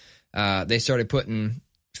shows, they started putting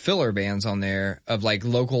filler bands on there of like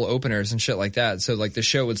local openers and shit like that. So like the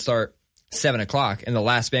show would start 7:00 and the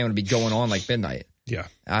last band would be going on like midnight. Yeah.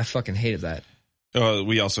 I fucking hated that.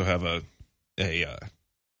 We also have a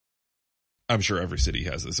I'm sure every city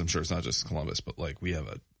has this. I'm sure it's not just Columbus, but like we have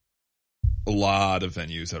a lot of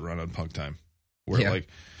venues that run on punk time where like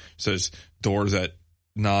says doors at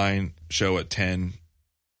 9, show at 10.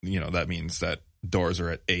 That means that doors are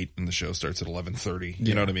at 8 and the show starts at 11:30.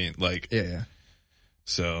 You know what I mean? Like, Yeah.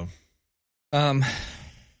 so. Made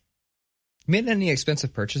any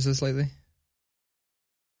expensive purchases lately?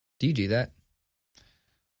 Do you do that?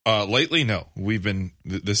 Lately, no.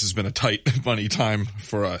 This has been a tight money time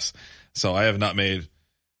for us. So I have not made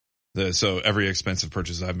so every expensive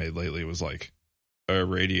purchase I've made lately was like a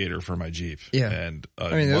radiator for my Jeep. Yeah. And a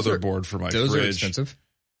those motherboard for my those fridge. are expensive.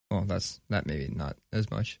 Well, that maybe not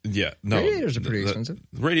as much. Yeah. No. Radiators are pretty expensive.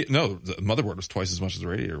 The motherboard was twice as much as the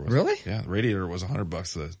radiator was. Really? Yeah. The radiator was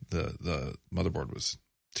 $100. The motherboard was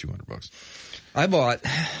 $200. I bought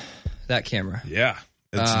that camera. Yeah.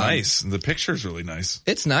 It's nice. The picture's really nice.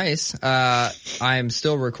 It's nice. I'm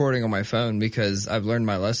still recording on my phone because I've learned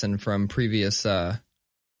my lesson from previous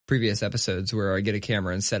episodes where I get a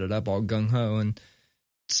camera and set it up all gung ho and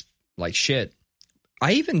it's like shit.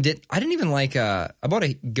 I didn't even like I bought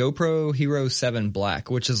a GoPro Hero 7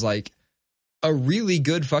 Black, which is like a really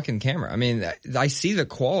good fucking camera. I mean, I see the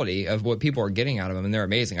quality of what people are getting out of them and they're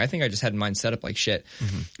amazing. I think I just had mine set up like shit.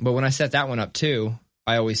 Mm-hmm. But when I set that one up too,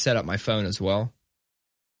 I always set up my phone as well.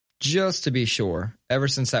 Just to be sure, ever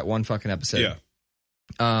since that one fucking episode. Yeah.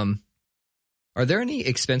 Are there any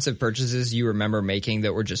expensive purchases you remember making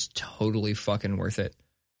that were just totally fucking worth it?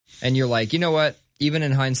 And you're like, you know what? Even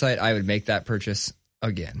in hindsight, I would make that purchase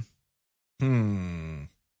again.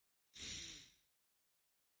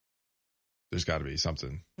 There's got to be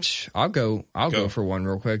something. I'll go for one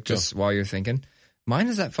real quick, just while you're thinking. Mine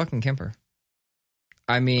is that fucking Kemper.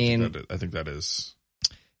 I mean, I think that is.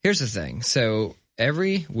 Here's the thing. So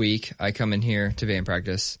every week I come in here to band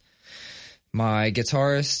practice. My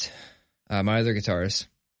guitarist, my other guitarist,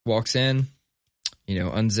 walks in,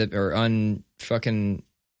 unzip or unfucking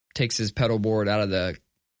takes his pedal board out of the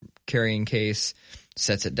carrying case,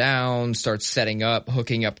 sets it down, starts setting up,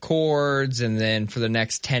 hooking up chords, and then for the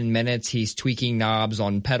next 10 minutes, he's tweaking knobs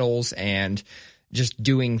on pedals and just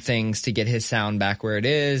doing things to get his sound back where it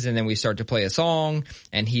is. And then we start to play a song,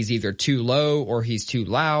 and he's either too low or he's too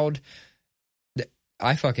loud.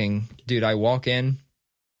 I walk in,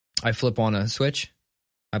 I flip on a switch,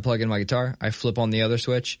 I plug in my guitar, I flip on the other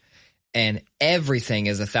switch, and everything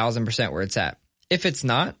is 1,000% where it's at. If it's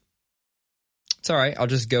not, it's all right. I'll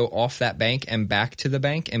just go off that bank and back to the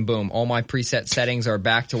bank, and boom, all my preset settings are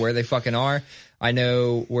back to where they fucking are. I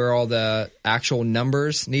know where all the actual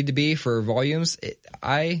numbers need to be for volumes.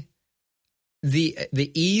 The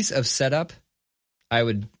ease of setup, I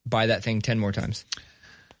would buy that thing 10 more times.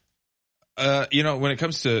 When it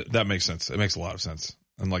comes to that, makes sense. It makes a lot of sense.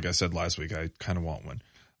 And like I said last week, I kind of want one.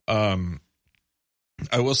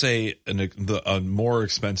 I will say a more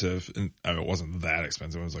expensive, and I mean, it wasn't that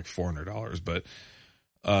expensive. It was like $400, but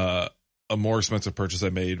a more expensive purchase I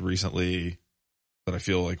made recently that I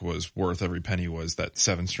feel like was worth every penny was that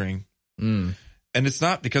 7-string. And it's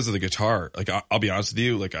not because of the guitar. Like I'll be honest with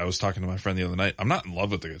you. Like I was talking to my friend the other night. I'm not in love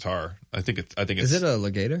with the guitar. I think it's. Is it a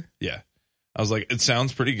Legator? Yeah. I was like, it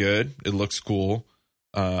sounds pretty good. It looks cool.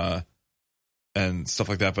 And stuff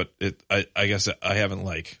like that. But I guess I haven't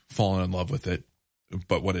like fallen in love with it.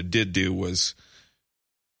 But what it did do was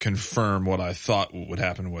confirm what I thought would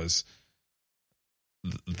happen was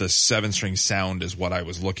the 7-string sound is what I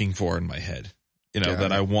was looking for in my head.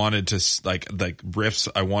 that I wanted to like riffs.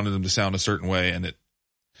 I wanted them to sound a certain way, and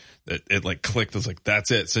it like clicked. I was like,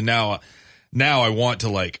 that's it. So now I want to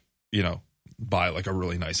like, buy like a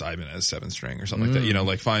really nice Ibanez 7-string or something like that,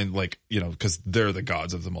 like find like, cause they're the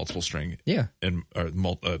gods of the multiple string. Yeah. And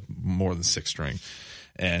more than 6-string.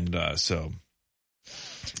 And, so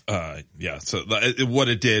what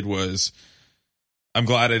it did was, I'm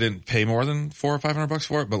glad I didn't pay more than $400 or $500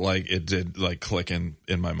 for it, but like it did like click in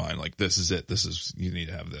my mind. Like, this is it. You need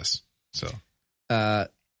to have this. So,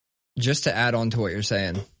 just to add on to what you're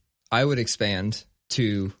saying, I would expand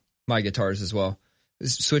to my guitars as well.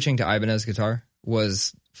 Switching to Ibanez guitar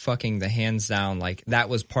was fucking the hands down. Like, that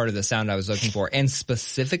was part of the sound I was looking for. And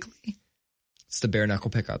specifically, it's the bare knuckle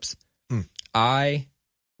pickups. I've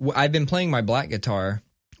been playing my black guitar,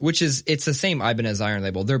 which it's the same Ibanez Iron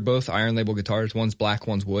Label. They're both Iron Label guitars. One's black,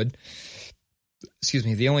 one's wood. Excuse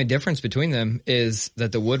me. The only difference between them is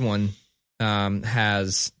that the wood one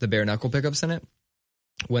has the bare knuckle pickups in it.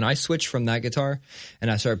 When I switched from that guitar and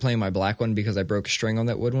I started playing my black one because I broke a string on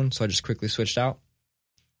that wood one, so I just quickly switched out.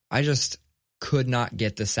 I just could not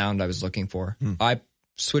get the sound I was looking for. I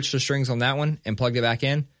switched the strings on that one and plugged it back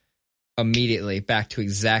in. Immediately back to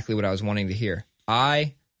exactly what I was wanting to hear.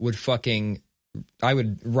 I would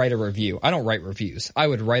write a review. I don't write reviews. I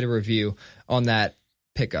would write a review on that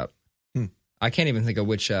pickup. I can't even think of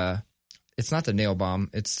which, it's not the Nail Bomb.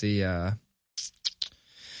 It's the,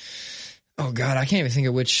 oh God, I can't even think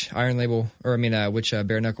of which Iron Label, which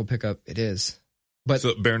bare knuckle pickup it is. But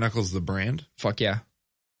so bare knuckle's the brand? Fuck yeah.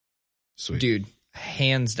 Sweet. Dude,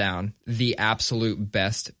 hands down, the absolute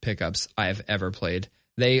best pickups I have ever played.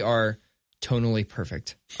 They are tonally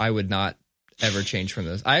perfect. I would not ever change from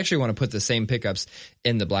those. I actually want to put the same pickups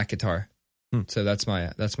in the black guitar. So that's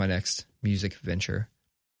my next music venture.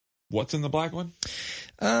 What's in the black one?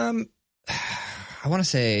 I want to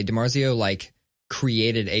say DiMarzio like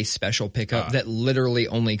created a special pickup that literally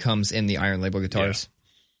only comes in the Iron Label guitars. Yeah.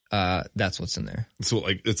 That's what's in there. So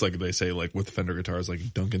like it's like they say like with Fender guitars,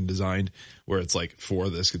 like Duncan designed, where it's like for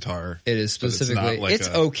this guitar. It is specifically. It's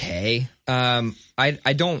okay.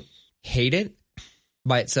 I don't hate it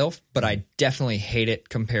by itself, but I definitely hate it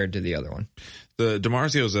compared to the other one. The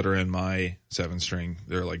DiMarzios that are in my 7-string,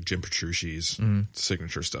 they're like Jim Petrucci's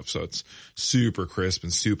signature stuff. So it's super crisp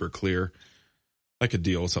and super clear. I could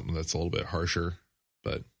deal with something that's a little bit harsher,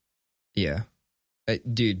 but yeah,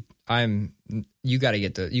 dude, you got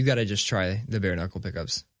to just try the bare knuckle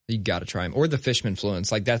pickups. You got to try them, or the Fishman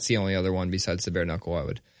Fluence. Like, that's the only other one besides the bare knuckle I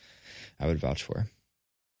would vouch for.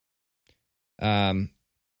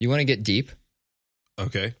 You want to get deep?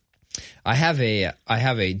 Okay. I have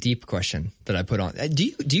a deep question that I put on. Do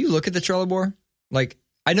you look at the Trelleborg? Like,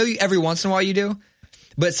 I know you every once in a while you do,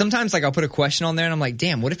 but sometimes like I'll put a question on there and I'm like,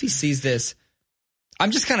 damn, what if he sees this?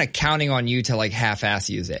 I'm just kind of counting on you to like half-ass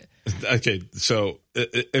use it. Okay, so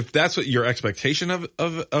if that's what your expectation of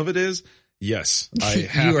it is, yes, I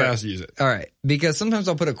half-ass use it. All right, because sometimes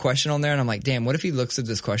I'll put a question on there and I'm like, damn, what if he looks at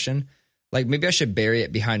this question? Like, maybe I should bury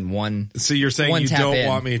it behind one. So you're saying you don't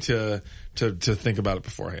want me to think about it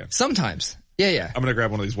beforehand? Sometimes. Yeah. I'm gonna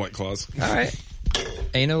grab one of these White Claws. All right.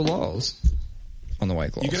 Ain't no laws on the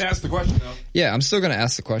White Claws. You can ask the question though. Yeah, I'm still gonna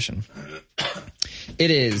ask the question.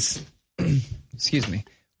 It is, excuse me,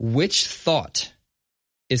 which thought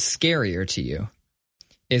is scarier to you?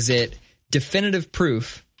 Is it definitive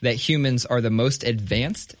proof that humans are the most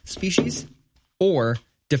advanced species, or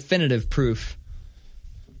definitive proof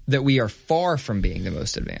that we are far from being the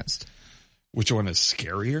most advanced? Which one is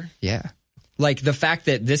scarier? Yeah. Like the fact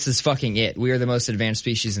that this is fucking it. We are the most advanced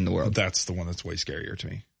species in the world. That's the one that's way scarier to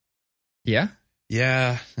me. Yeah?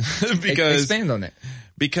 Yeah. Because expand on it.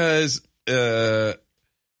 Because I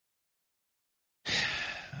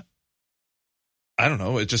don't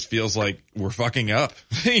know, it just feels like we're fucking up.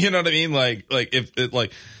 You know what I mean? Like if it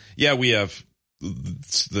like, yeah, we have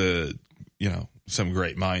some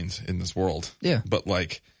great minds in this world. Yeah. But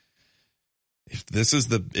like, if this is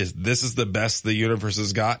the best the universe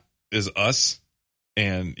has got is us,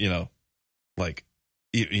 and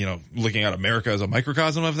looking at America as a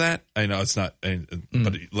microcosm of that. I know it's not,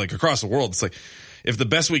 but like across the world, it's like if the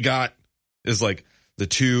best we got is like the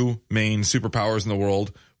two main superpowers in the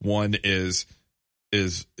world. One is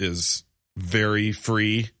very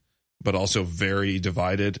free, but also very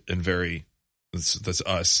divided and that's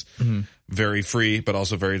us. Mm-hmm. Very free, but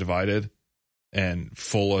also very divided and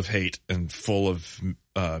full of hate and full of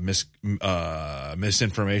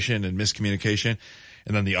misinformation and miscommunication.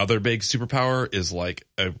 And then the other big superpower is like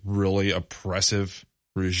a really oppressive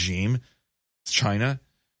regime. It's China.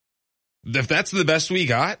 If that's the best we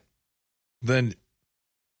got, then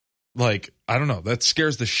like, I don't know, that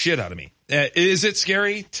scares the shit out of me. Is it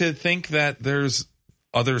scary to think that there's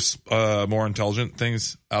other more intelligent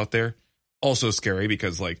things out there? Also scary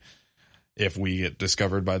because, like, if we get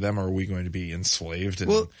discovered by them, are we going to be enslaved? And,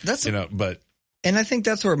 Well, that's and I think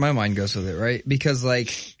that's where my mind goes with it, right? Because,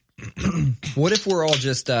 like, what if we're all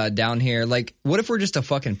just down here? Like, what if we're just a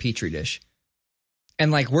fucking petri dish,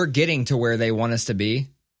 and like we're getting to where they want us to be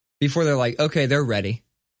before they're like, okay, they're ready.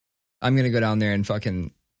 I'm gonna go down there and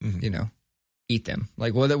fucking, eat them.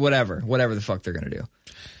 Like whatever the fuck they're gonna do.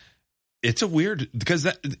 It's a weird because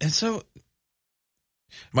and so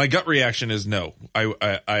my gut reaction is no.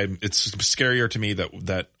 It's scarier to me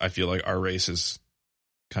that I feel like our race is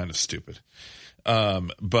kind of stupid.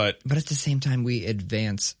 But at the same time, we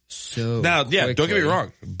advance so now, yeah, quickly. don't get me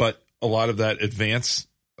wrong, but a lot of that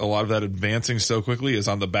advancing so quickly is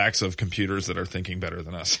on the backs of computers that are thinking better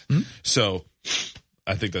than us. Mm-hmm. So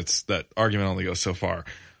I think that argument only goes so far.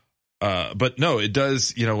 But no, it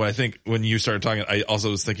does. I think when you started talking, I also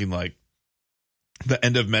was thinking like the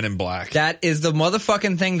end of Men in Black. That is the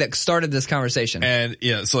motherfucking thing that started this conversation. And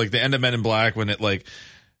so like the end of Men in Black, when it like,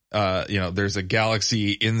 there's a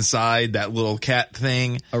galaxy inside that little cat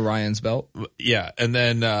thing, Orion's belt. Yeah, and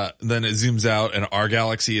then it zooms out, and our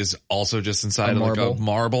galaxy is also just inside of like a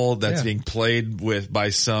marble that's being played with by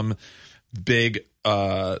some big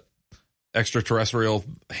extraterrestrial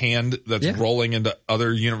hand that's rolling into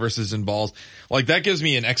other universes and balls. Like that gives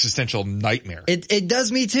me an existential nightmare. It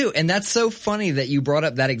does me too, and that's so funny that you brought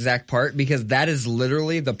up that exact part because that is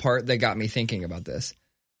literally the part that got me thinking about this.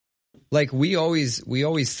 Like we always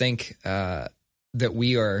think that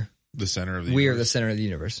we are the center of the universe. We are the center of the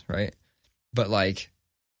universe, right? But like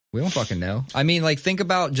we don't fucking know. I mean, like think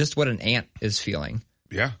about just what an ant is feeling.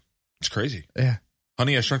 Yeah, it's crazy. Yeah,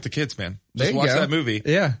 Honey, I Shrunk the Kids, man. Just watch that movie.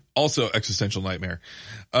 Yeah, also existential nightmare.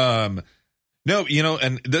 No,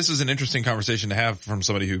 and this is an interesting conversation to have from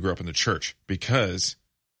somebody who grew up in the church because,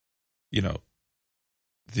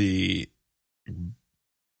 the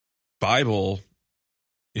Bible.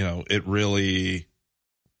 It really,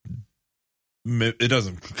 it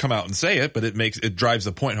doesn't come out and say it, but it drives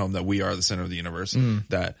the point home that we are the center of the universe,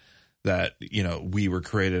 that we were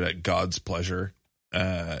created at God's pleasure,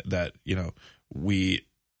 that, we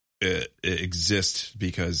exist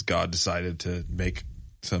because God decided to make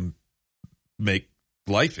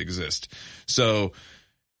life exist. So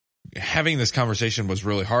having this conversation was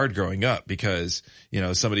really hard growing up because,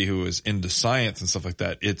 somebody who was into science and stuff like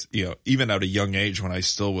that, it's, even at a young age when I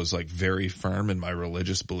still was like very firm in my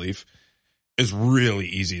religious belief, it's really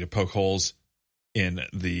easy to poke holes in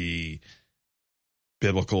the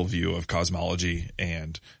biblical view of cosmology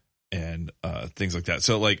and things like that.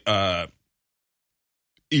 So like,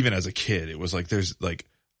 even as a kid, it was like, there's like,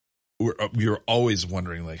 we were always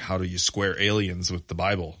wondering like, how do you square aliens with the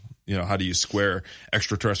Bible? How do you square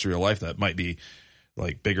extraterrestrial life that might be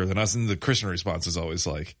like bigger than us? And the Christian response is always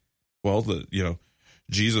like, well,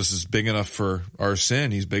 Jesus is big enough for our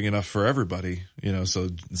sin. He's big enough for everybody, so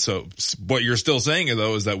what you're still saying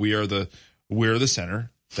though, is that we're the center,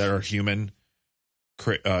 that our human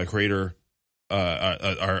creator,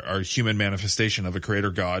 our human manifestation of a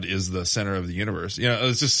creator God is the center of the universe.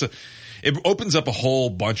 It's just, it opens up a whole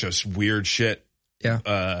bunch of weird shit.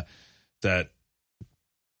 Yeah. That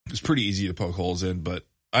it's pretty easy to poke holes in, but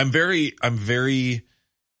I'm very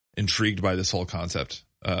intrigued by this whole concept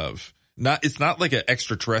of it's not like an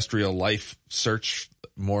extraterrestrial life search,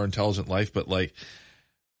 more intelligent life, but like,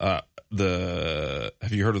 have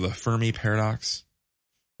you heard of the Fermi paradox?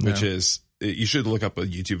 No. Which is, you should look up a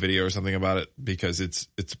YouTube video or something about it because it's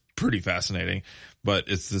pretty fascinating, but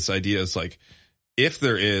it's this idea. It's like, if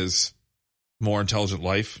there is more intelligent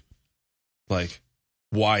life, like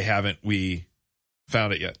why haven't we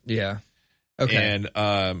found it yet? Yeah. Okay. And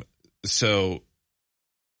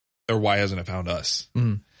or why hasn't it found us?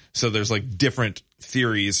 Mm. So there's like different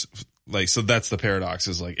theories. Like, so that's the paradox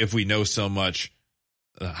is like, if we know so much,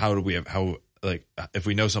 if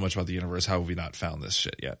we know so much about the universe, how have we not found this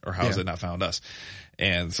shit yet? Or how has it not found us?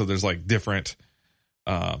 And so there's like different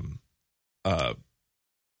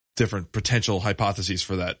potential hypotheses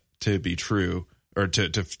for that to be true, or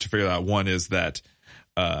to figure out. One is that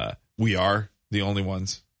we are the only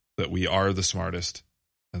ones, that we are the smartest,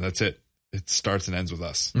 and that's it. It starts and ends with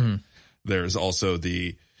us. Mm-hmm. There's also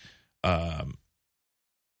the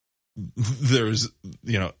there's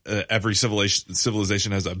every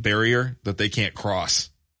civilization has a barrier that they can't cross,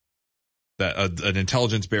 that an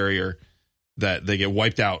intelligence barrier that they get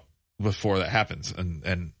wiped out before that happens,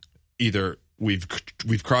 and either we've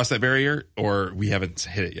crossed that barrier or we haven't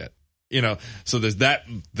hit it yet. So there's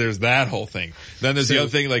that whole thing. Then there's the other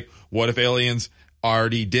thing, like, what if aliens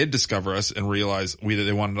already did discover us and realize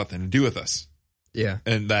they wanted nothing to do with us. Yeah.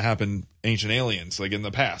 And that happened ancient aliens, like in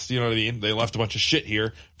the past. You know what I mean? They left a bunch of shit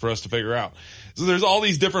here for us to figure out. So there's all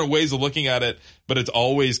these different ways of looking at it, but it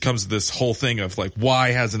always comes to this whole thing of like,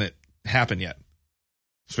 why hasn't it happened yet?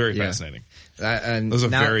 It's very fascinating. And that was a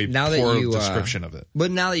very poor that description of it.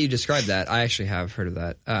 But now that you described that, I actually have heard of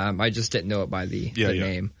that. I just didn't know it by the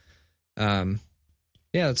name.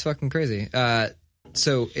 It's fucking crazy.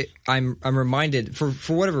 So I'm reminded for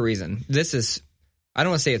whatever reason, this is, I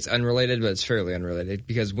don't want to say it's unrelated, but it's fairly unrelated,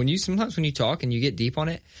 because sometimes when you talk and you get deep on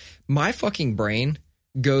it, my fucking brain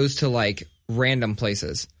goes to like random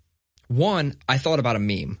places. One, I thought about a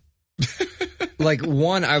meme.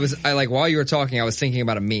 While you were talking, I was thinking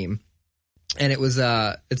about a meme, and it's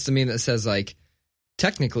the meme that says like,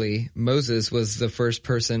 technically Moses was the first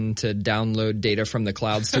person to download data from the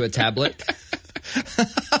clouds to a tablet.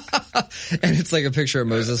 And it's like a picture of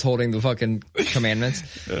Moses holding the fucking commandments.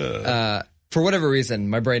 For whatever reason,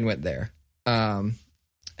 my brain went there. And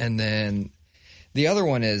then the other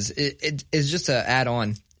one is just to add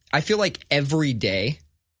on. I feel like every day,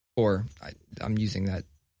 or I'm using that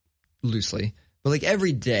loosely, but like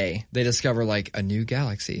every day they discover like a new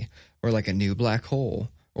galaxy or like a new black hole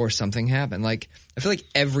or something happened. Like I feel like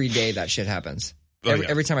every day that shit happens.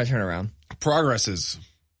 Every time I turn around. Progress is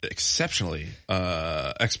exceptionally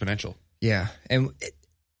exponential. Yeah. And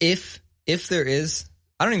if there is,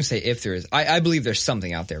 I don't even say if there is, I believe there's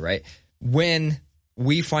something out there, right? When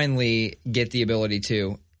we finally get the ability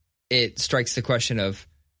to, it strikes the question of,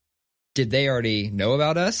 did they already know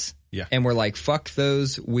about us? Yeah. And we're like, fuck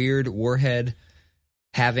those weird warhead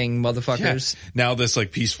having motherfuckers. Yeah. Now this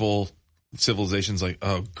like peaceful civilization's like,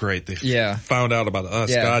 oh great, they found out about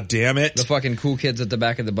us. Yeah. God damn it. The fucking cool kids at the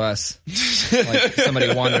back of the bus. Like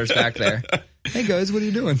somebody wanders back there. Hey guys, what are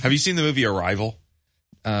you doing? Have you seen the movie Arrival?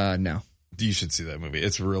 No. You should see that movie.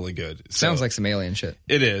 It's really good. Sounds like some alien shit.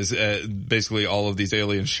 It is. Basically, all of these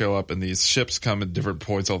aliens show up, and these ships come at different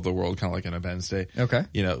points all over the world, kind of like an Independence Day. Okay.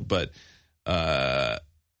 But the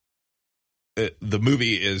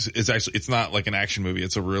movie is actually, it's not like an action movie.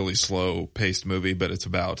 It's a really slow paced movie, but it's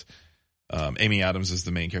about Amy Adams is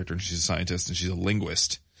the main character, and she's a scientist and she's a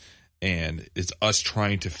linguist, and it's us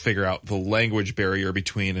trying to figure out the language barrier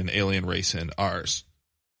between an alien race and ours.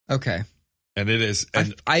 Okay. And it is.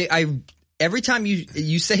 And I every time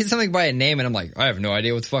you say something by a name, and I'm like, I have no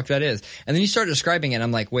idea what the fuck that is, and then you start describing it, and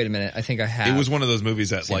I'm like, wait a minute, I think I have. It was one of those movies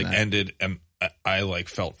that like ended, and I like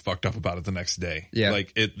felt fucked up about it the next day. Yeah.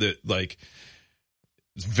 Like it's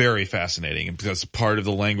very fascinating, because part of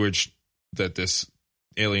the language that this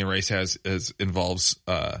alien race has involves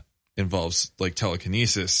like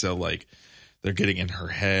telekinesis. So like they're getting in her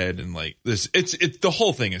head, and like this, it's the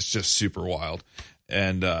whole thing is just super wild.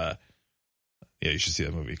 And yeah, you should see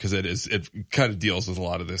that movie, because it kind of deals with a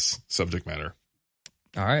lot of this subject matter.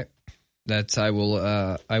 All right. I will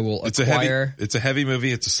it's acquire. It's a heavy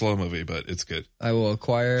movie. It's a slow movie, but it's good. I will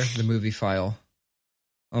acquire the movie file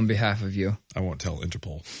on behalf of you. I won't tell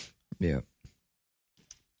Interpol. Yeah.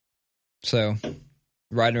 So,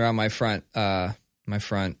 riding around my front, God,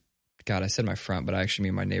 I said my front, but I actually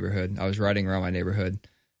mean my neighborhood. I was riding around my neighborhood,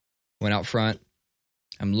 went out front.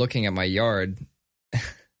 I'm looking at my yard,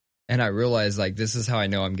 and I realized, like, this is how I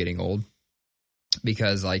know I'm getting old.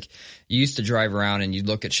 Because, like, you used to drive around and you'd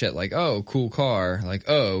look at shit like, oh, cool car, like,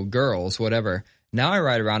 oh, girls, whatever. Now I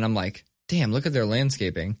ride around, I'm like, damn, look at their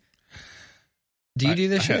landscaping. Do you do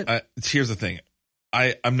this shit? Here's the thing.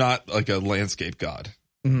 I'm not like a landscape god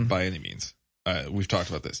by any means. We've talked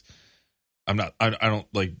about this. I don't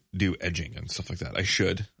like do edging and stuff like that. I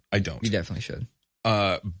should. I don't. You definitely should.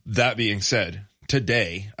 That being said,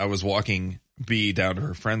 today I was walking B down to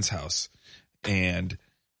her friend's house, and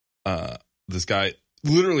this guy,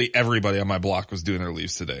 literally everybody on my block was doing their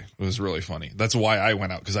leaves today. It was really funny. That's why I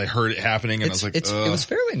went out, because I heard it happening, and I was like, it was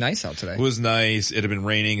fairly nice out today. It was nice. It had been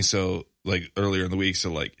raining, so like earlier in the week,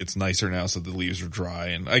 so like it's nicer now, so the leaves are dry,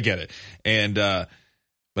 and I get it. And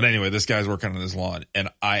but anyway, this guy's working on his lawn, and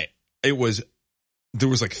there was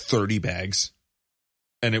like 30 bags,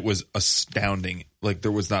 and it was astounding. Like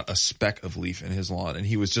there was not a speck of leaf in his lawn, and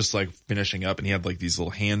he was just like finishing up, and he had like these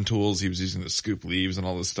little hand tools he was using to scoop leaves and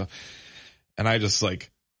all this stuff. And I just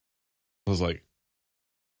like was like,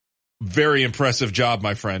 very impressive job,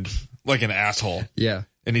 my friend. Like an asshole. Yeah.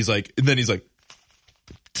 And he's like,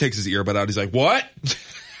 takes his earbud out. He's like, what?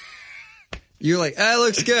 You're like, that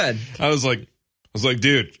looks good. I was like,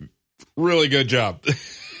 dude, really good job.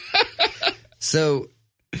 So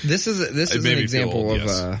this is an example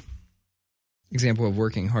example of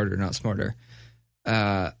working harder, not smarter.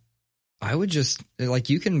 I would just like,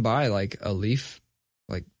 you can buy like a leaf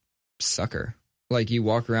like sucker, like you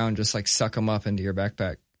walk around, just like suck them up into your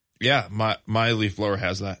backpack. Yeah, my leaf blower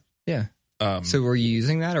has that. Yeah. So were you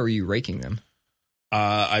using that or were you raking them?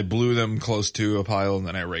 I blew them close to a pile and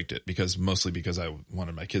then I raked it mostly because I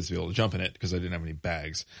wanted my kids to be able to jump in it because I didn't have any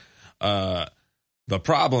bags. The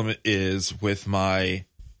problem is with my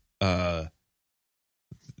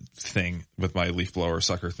thing, with my leaf blower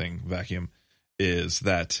sucker thing vacuum, is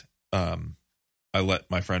that I let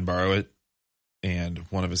my friend borrow it and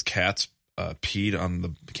one of his cats peed on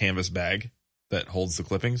the canvas bag that holds the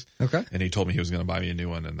clippings. Okay. And he told me he was going to buy me a new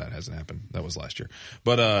one, and that hasn't happened. That was last year.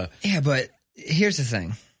 But yeah, but here's the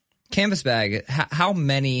thing. Canvas bag, how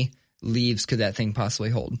many leaves could that thing possibly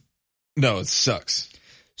hold? No, it sucks.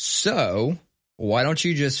 So why don't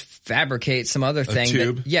you just fabricate some other thing?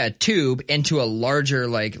 Tube? Tube into a larger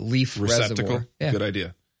like leaf receptacle. reservoir. Yeah. Good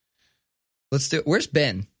idea. Let's do it. Where's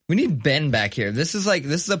Ben? We need Ben back here. This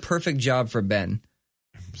is a perfect job for Ben.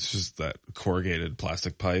 It's just that corrugated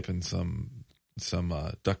plastic pipe and some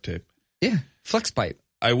duct tape. Yeah, flex pipe.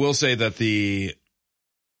 I will say that the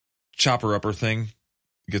chopper upper thing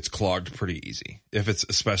gets clogged pretty easy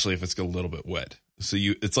especially if it's a little bit wet. So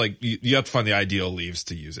it's like you have to find the ideal leaves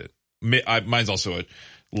to use it. Mine's also a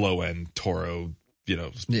low end Toro,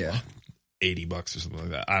 Yeah, $80 or something like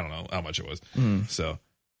that. I don't know how much it was. So,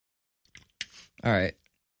 all right.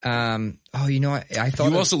 I thought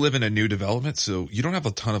you also live in a new development, so you don't have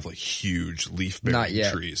a ton of like huge leaf bearing not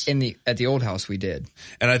yet. trees. At the old house we did,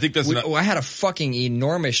 and I think that's I had a fucking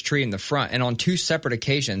enormous tree in the front, and on 2 separate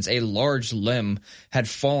occasions, a large limb had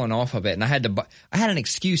fallen off of it, and I had an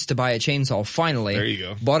excuse to buy a chainsaw. Finally, there you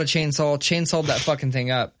go. Bought a chainsawed that fucking thing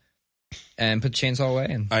up, and put the chainsaw away.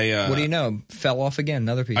 And what do you know? Fell off again.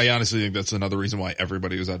 Another piece. I honestly think that's another reason why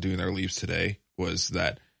everybody was out doing their leaves today was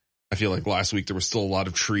that. I feel like last week there was still a lot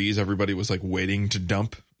of trees. Everybody was like waiting to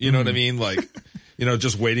dump. You know what I mean? Like,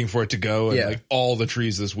 just waiting for it to go. And like all the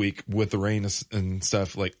trees this week with the rain and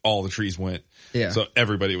stuff, like all the trees went. Yeah. So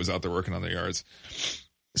everybody was out there working on their yards.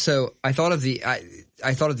 So I thought of the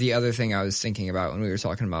other thing I was thinking about when we were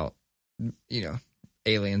talking about,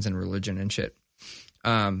 aliens and religion and shit.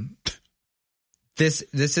 This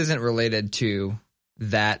isn't related to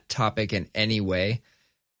that topic in any way,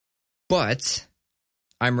 but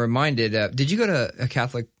I'm reminded. Did you go to a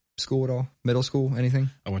Catholic school at all? Middle school?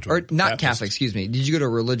 Anything? I went to not Baptist. Catholic. Excuse me. Did you go to a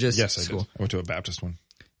religious yes, school? I did. I went to a Baptist one.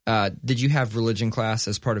 Did you have religion class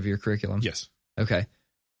as part of your curriculum? Yes. Okay.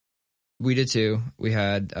 We did too. We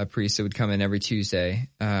had a priest that would come in every Tuesday,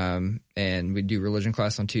 and we'd do religion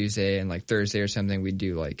class on Tuesday, and like Thursday or something, we'd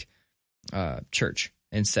do like church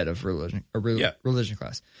instead of religion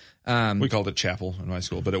class. We called it chapel in my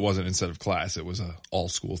school, but it wasn't instead of class. It was a all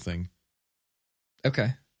school thing.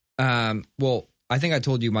 Okay. Well, I think I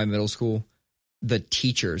told you my middle school, the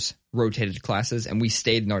teachers rotated classes and we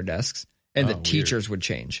stayed in our desks and the teachers would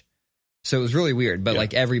change. So it was really weird, but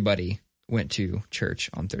like everybody went to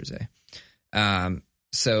church on Thursday.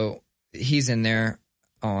 So he's in there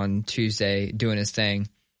on Tuesday doing his thing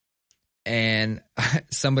and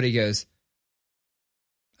somebody goes,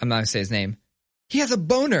 I'm not gonna say his name. He has a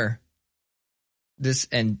boner.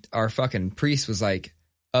 And our fucking priest was like,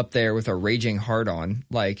 up there with a raging hard on,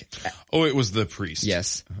 like. Oh, it was the priest.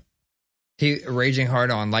 Yes, he raging hard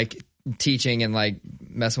on, like teaching and like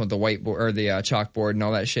messing with the whiteboard or the chalkboard and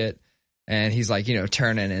all that shit. And he's like,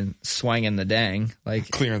 turning and swinging the dang, like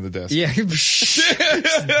clearing the desk. Yeah,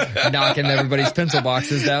 knocking everybody's pencil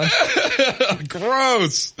boxes down.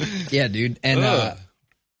 Gross. Yeah, dude. And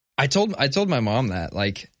I told my mom that,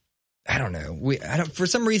 like, I don't know, for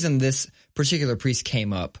some reason this particular priest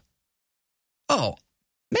came up. Oh.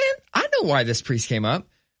 Man, I know why this priest came up.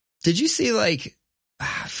 Did you see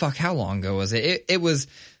how long ago was it? It was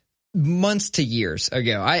months to years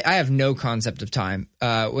ago. I have no concept of time.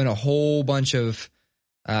 When a whole bunch of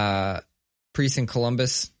priests in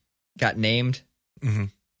Columbus got named. Mm-hmm.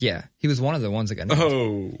 Yeah, he was one of the ones that got named.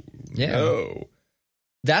 Oh, yeah. No.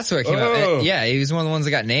 That's where it came up. Yeah, he was one of the ones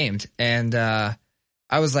that got named. And I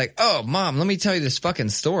was like, oh, Mom, let me tell you this fucking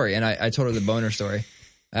story. And I told her the boner story.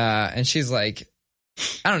 And she's like,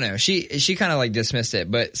 I don't know. She kind of like dismissed it,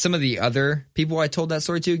 but some of the other people I told that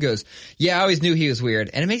story to goes, yeah, I always knew he was weird.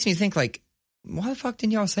 And it makes me think like, why the fuck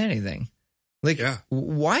didn't y'all say anything? Like,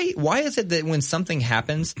 why is it that when something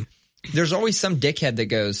happens, there's always some dickhead that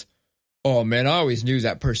goes, oh man, I always knew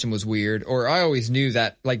that person was weird. Or I always knew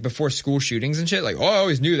that, like before school shootings and shit, like, oh, I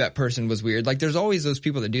always knew that person was weird. Like there's always those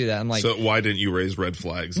people that do that. I'm like, so why didn't you raise red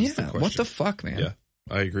flags? Yeah. What the fuck, man? Yeah,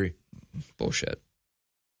 I agree. Bullshit.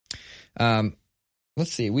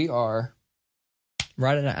 Let's see. We are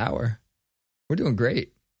right at an hour. We're doing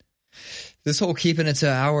great. This whole keeping it to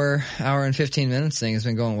hour and 15 minutes thing has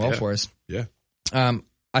been going well for us. Yeah.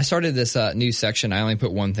 I started this new section. I only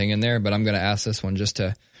put one thing in there, but I'm going to ask this one just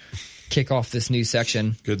to kick off this new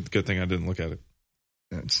section. Good thing I didn't look at it.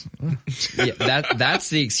 That's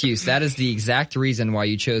the excuse. That is the exact reason why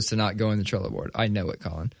you chose to not go in the Trello board. I know it,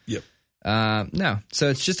 Colin. Yep. No. So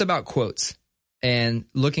it's just about quotes and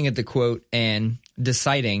looking at the quote and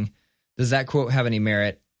deciding, does that quote have any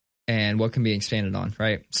merit and what can be expanded on,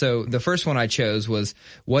 right? So the first one I chose was,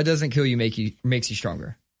 what doesn't kill you makes you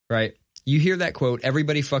stronger, right? You hear that quote.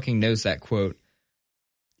 Everybody fucking knows that quote.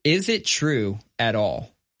 Is it true at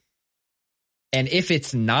all? And if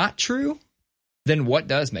it's not true, then what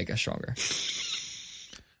does make us stronger?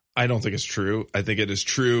 I don't think it's true. I think it is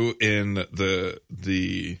true in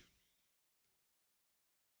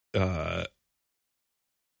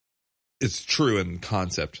it's true in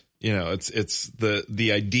concept. You know, it's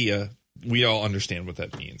the idea. We all understand what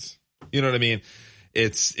that means. You know what I mean?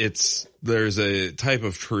 It's there's a type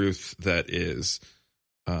of truth that is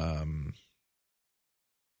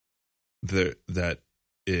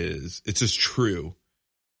it's just true.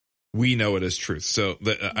 We know it as truth. So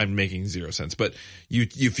I'm making zero sense. But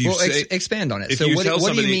if you say expand on it. So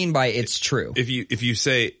what do you mean by it's true? If you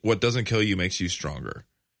say what doesn't kill you makes you stronger,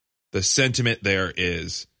 the sentiment there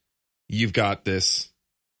is you've got this.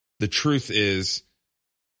 The truth is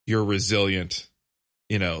you're resilient.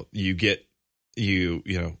 You know, you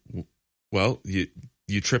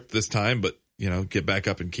tripped this time, but you know, get back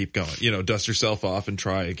up and keep going. You know, dust yourself off and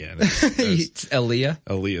try again. As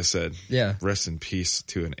Aaliyah said, yeah. Rest in peace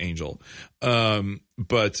to an angel. So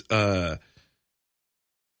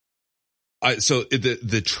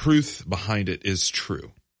the truth behind it is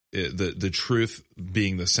true. The truth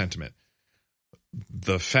being the sentiment.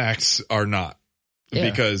 The facts are not,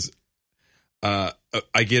 because I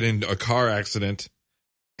get in a car accident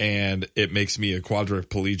and it makes me a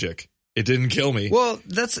quadriplegic. It didn't kill me. Well,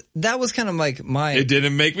 that was kind of like It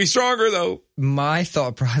didn't make me stronger though. My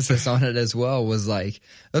thought process on it as well was like,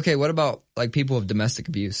 okay, what about like people with domestic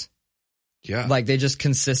abuse? Yeah. Like they just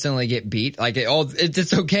consistently get beat. Like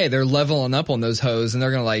it's okay. They're leveling up on those hoes and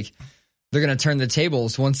they're going to turn the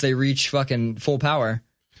tables once they reach fucking full power.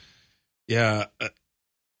 Yeah.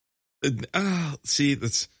 See,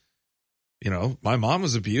 that's, you know, my mom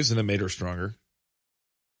was abused and it made her stronger.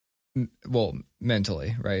 Well,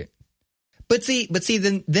 mentally, right? But see,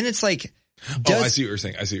 then it's like, I see what you're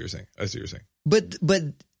saying. But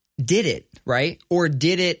did it, right? Or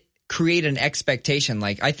did it create an expectation?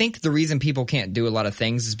 Like, I think the reason people can't do a lot of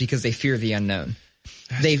things is because they fear the unknown.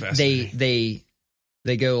 They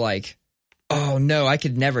go like, oh no, I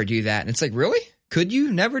could never do that. And it's like, really? Could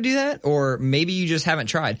you never do that? Or maybe you just haven't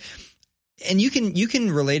tried. And you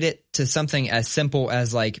can relate it to something as simple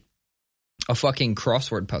as like a fucking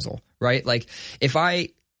crossword puzzle, right? Like if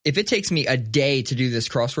it takes me a day to do this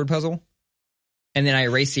crossword puzzle and then I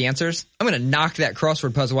erase the answers, I'm going to knock that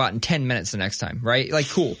crossword puzzle out in 10 minutes the next time, right? Like,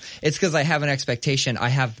 cool. It's because I have an expectation. I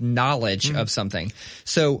have knowledge of something.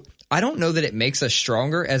 So I don't know that it makes us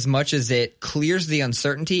stronger as much as it clears the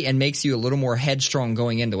uncertainty and makes you a little more headstrong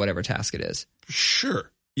going into whatever task it is. Sure.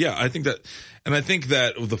 Yeah, I think that, and I think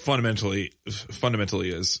that the fundamentally is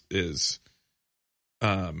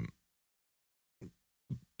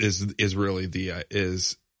really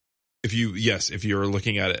if you're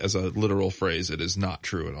looking at it as a literal phrase, it is not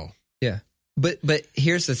true at all. Yeah. But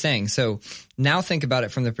here's the thing. So now think about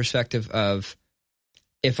it from the perspective of,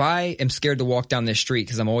 if I am scared to walk down this street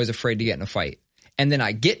because I'm always afraid to get in a fight, and then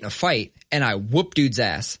I get in a fight and I whoop dude's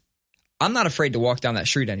ass, I'm not afraid to walk down that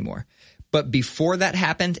street anymore. But before that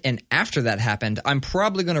happened and after that happened, I'm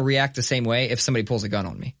probably going to react the same way if somebody pulls a gun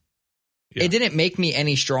on me. Yeah. It didn't make me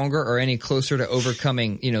any stronger or any closer to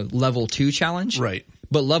overcoming, level 2 challenge. Right.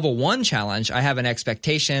 But level 1 challenge, I have an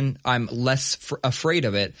expectation. I'm less afraid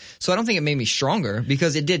of it. So I don't think it made me stronger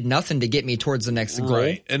because it did nothing to get me towards the next goal.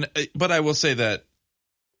 Right. But I will say that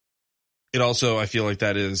it also, I feel like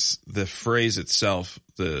that is the phrase itself.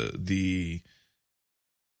 The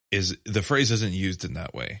phrase isn't used in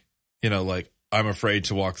that way. Like, I'm afraid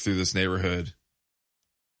to walk through this neighborhood.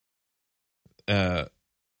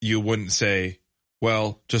 You wouldn't say,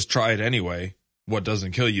 well, just try it anyway. What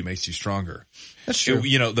doesn't kill you makes you stronger. That's true.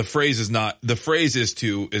 The phrase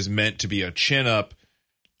is meant to be a chin up.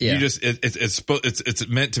 Yeah. It's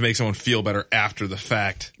meant to make someone feel better after the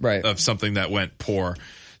fact, right, of something that went poor.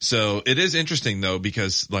 So it is interesting though,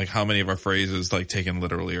 because like how many of our phrases like taken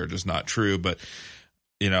literally are just not true. But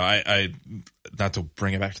I not to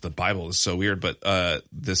bring it back to the Bible is so weird, but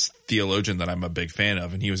this theologian that I'm a big fan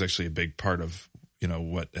of, and he was actually a big part of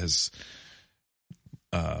what has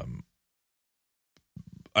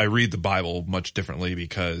I read the Bible much differently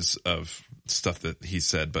because of stuff that he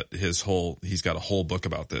said, but he's got a whole book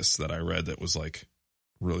about this that I read that was like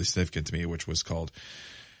really significant to me, which was called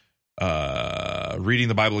Reading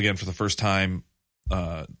the Bible Again for the First Time,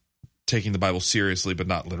 Taking the Bible Seriously but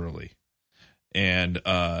Not Literally. And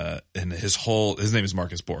his name is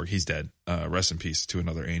Marcus Borg. He's dead. Rest in peace to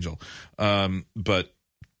another angel. But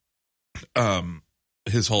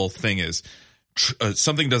his whole thing is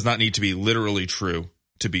something does not need to be literally true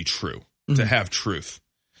to be true, to have truth.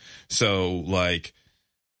 So, like,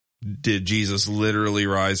 did Jesus literally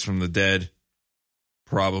rise from the dead?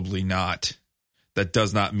 Probably not. That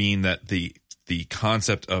does not mean that the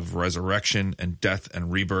concept of resurrection and death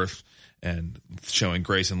and rebirth and showing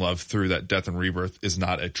grace and love through that death and rebirth is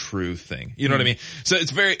not a true thing. You know what I mean? So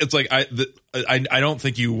it's like I don't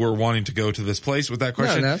think you were wanting to go to this place with that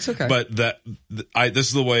question. No, that's okay. But this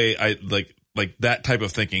is the way I like that type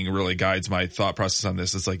of thinking really guides my thought process on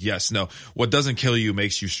this. It's like, yes, no, what doesn't kill you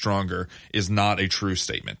makes you stronger is not a true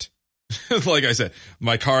statement. Like I said,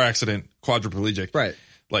 my car accident, quadriplegic, right?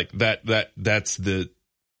 Like that's the,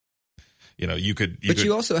 you could. But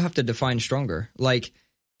you also have to define stronger. Like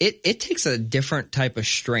it takes a different type of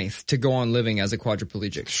strength to go on living as a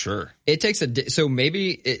quadriplegic. Sure. It takes so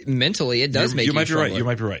maybe mentally it does make you might be right. stronger. You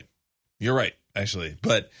might be right. You're right, actually.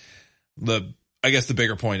 But I guess the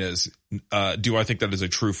bigger point is, do I think that is a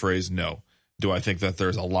true phrase? No. Do I think that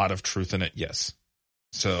there's a lot of truth in it? Yes.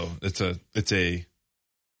 So do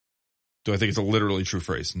I think it's a literally true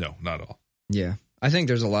phrase? No, not at all. Yeah. I think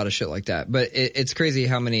there's a lot of shit like that, but it's crazy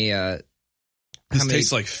how many, this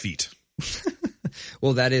tastes like feet.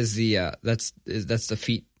 Well, that is that's the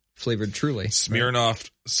feet flavored Truly.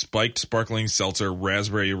 Smirnoff spiked sparkling seltzer,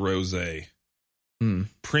 raspberry rosé.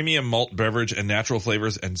 Premium malt beverage and natural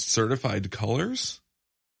flavors and certified colors.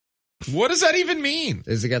 What does that even mean?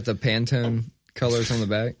 Is it got the Pantone colors on the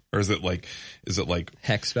back? Or is it like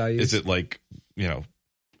hex values? Is it like,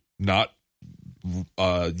 not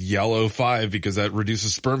yellow 5 because that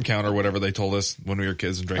reduces sperm count or whatever they told us when we were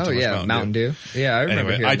kids and drank too much Mountain Dew. Yeah, I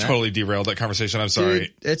remember. Anyway, I totally derailed that conversation. I'm sorry.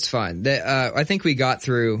 Dude, it's fine. I think we got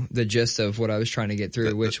through the gist of what I was trying to get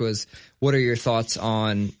through, which was, what are your thoughts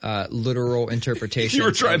on literal interpretation? You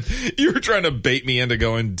were trying to bait me into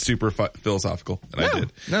going super philosophical, and I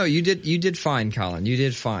did. No, you did fine, Colin. You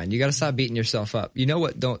did fine. You got to stop beating yourself up. You know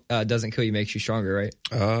what doesn't kill you makes you stronger, right?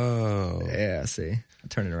 Oh, yeah. See,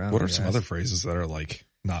 turn it around. What are some other phrases that are like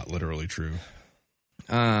not literally true?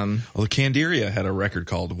 Well, Candiria had a record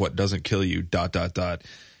called "What Doesn't Kill You." ...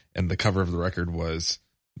 And the cover of the record was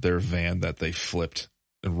their van that they flipped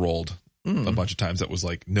and rolled a bunch of times. That was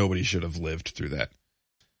like, nobody should have lived through that.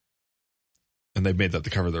 And they made that the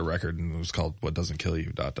cover of their record, and it was called "What Doesn't Kill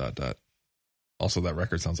You ... Also, that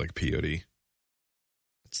record sounds like POD.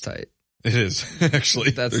 It's tight. It is,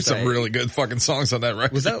 actually. There's some really good fucking songs on that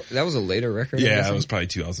record. Was that was a later record? Yeah, it was probably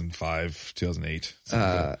 2005, 2008.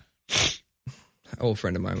 An old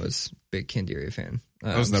friend of mine was a big Candiria fan.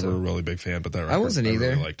 I was never a really big fan, but that record I wasn't either.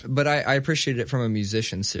 Really liked. But I appreciated it from a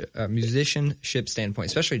musicianship standpoint,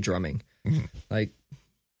 especially drumming. Mm-hmm. Like,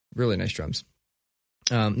 really nice drums.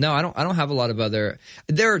 No, I don't have a lot of other.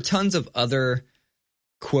 There are tons of other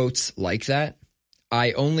quotes like that.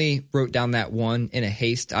 I only wrote down that one in a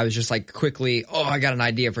haste. I was just like, quickly, I got an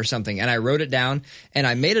idea for something. And I wrote it down, and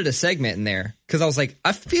I made it a segment in there because I was like,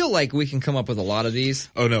 I feel like we can come up with a lot of these.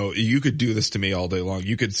 Oh, no, you could do this to me all day long.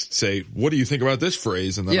 You could say, what do you think about this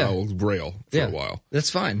phrase? And then I'll rail for a while. That's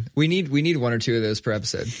fine. We need one or two of those per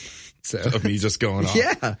episode. So of me just going on.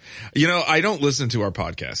 Yeah. I don't listen to our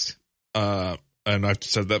podcast. And I've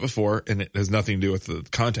said that before, and it has nothing to do with the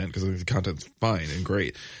content, because the content's fine and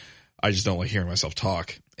great. I just don't like hearing myself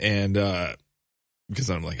talk, and because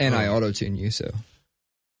I'm like, and I auto-tune you, so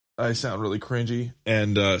I sound really cringy,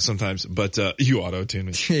 and sometimes, but you auto-tune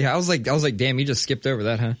me. Yeah, I was like, damn, you just skipped over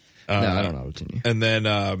that, huh? No, I don't auto-tune you. And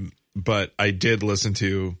then, but I did listen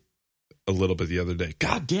to a little bit the other day.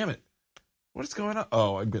 God damn it! What is going on?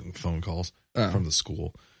 Oh, I'm getting phone calls from the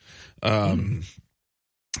school.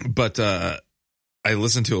 But I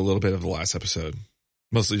listened to a little bit of the last episode,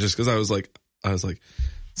 mostly just because I was like.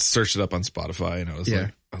 Searched it up on Spotify, and I was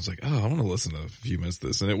like, oh, I want to listen to a few minutes of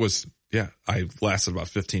this. And it was, I lasted about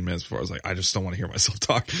 15 minutes before I was like, I just don't want to hear myself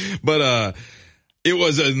talk. But it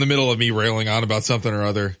was in the middle of me railing on about something or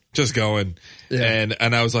other, just going. Yeah.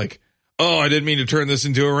 And I was like, oh, I didn't mean to turn this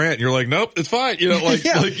into a rant. And you're like, nope, it's fine. Like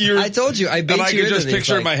you're. I told you, I beat you. And I can just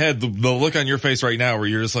picture in my head the look on your face right now, where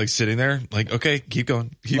you're just like sitting there, like, okay, keep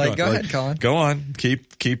going, going. Go ahead, Colin. Go on, keep.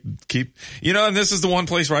 And this is the one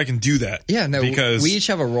place where I can do that. Yeah, no, because we each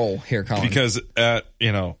have a role here, Colin. Because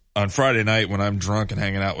on Friday night when I'm drunk and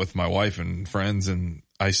hanging out with my wife and friends, and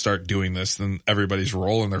I start doing this, then everybody's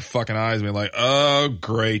rolling their fucking eyes and being like, oh,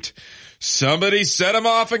 great. Somebody set him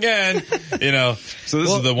off again, you know. So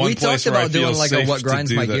this is the one place where I feel doing like safe what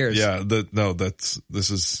grinds to do my that. gears. Yeah,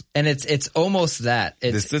 this is, and it's almost that.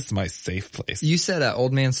 this is my safe place. You said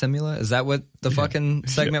Old Man Simula. Is that what the fucking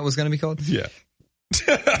segment was going to be called? Yeah.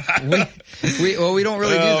 we don't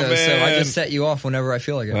really do those, so I just set you off whenever I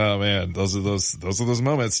feel like it. Oh man, those are those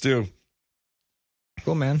moments too.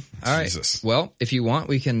 Cool, man. All right. Jesus. Well, if you want,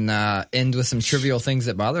 we can end with some trivial things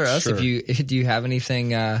that bother us. Sure. Do you have anything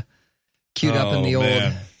queued up in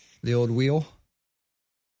the old wheel?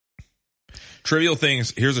 Trivial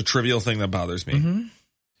things. Here's a trivial thing that bothers me. Mm-hmm.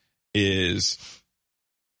 Is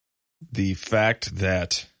the fact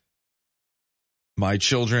that my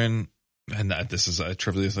children, and that this is a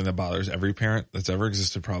trivial thing that bothers every parent that's ever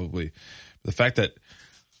existed, probably, the fact that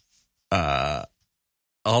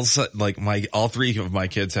also like all three of my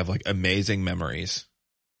kids have like amazing memories,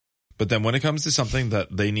 but then when it comes to something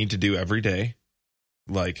that they need to do every day,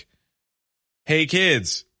 like, hey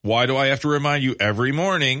kids, why do I have to remind you every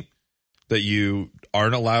morning that you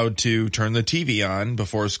aren't allowed to turn the TV on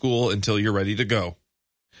before school until you're ready to go?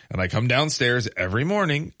 And I come downstairs every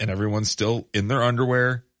morning and everyone's still in their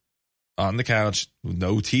underwear on the couch,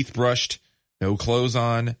 no teeth brushed, no clothes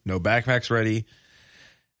on, no backpacks ready.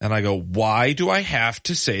 And I go, why do I have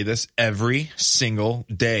to say this every single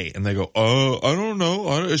day? And they go, I don't know.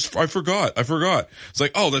 I forgot. It's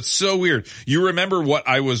like, oh, that's so weird. You remember what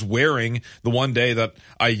I was wearing the one day that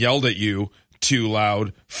I yelled at you too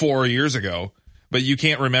loud 4 years ago, but you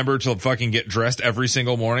can't remember to fucking get dressed every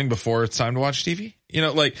single morning before it's time to watch TV? You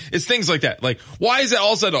know, like, it's things like that. Like, why is it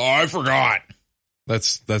all said, oh, I forgot?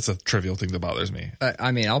 That's a trivial thing that bothers me.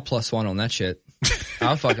 I mean, I'll +1 on that shit.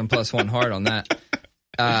 I'll fucking +1 hard on that.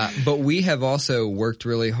 But we have also worked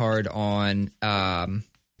really hard on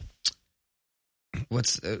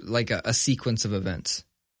what's like a sequence of events.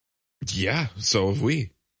 Yeah, so have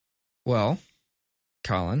we. Well,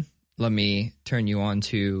 Colin, let me turn you on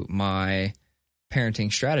to my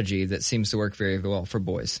parenting strategy that seems to work very well for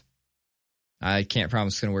boys. I can't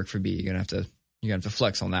promise it's going to work for B. You're gonna have to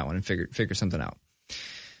flex on that one and figure something out.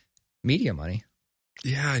 Media money.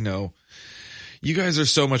 Yeah, I know. You guys are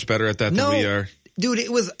so much better at that than we are. Dude,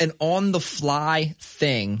 it was an on-the-fly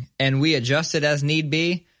thing, and we adjusted as need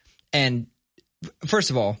be. And first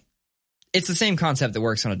of all, it's the same concept that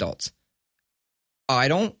works on adults. I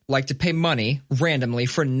don't like to pay money randomly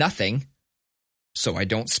for nothing, so I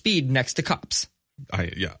don't speed next to cops. I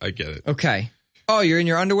get it. Okay. Oh, you're in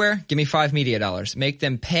your underwear? Give me $5 media dollars. Make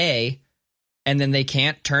them pay, and then they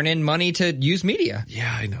can't turn in money to use media.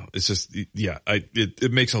 Yeah, I know. It's just, yeah,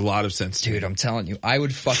 it makes a lot of sense to me. Dude, I'm telling you, I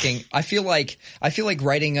feel like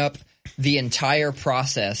writing up the entire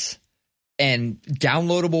process and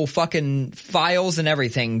downloadable fucking files and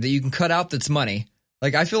everything that you can cut out that's money.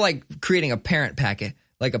 Like, I feel like creating a parent packet,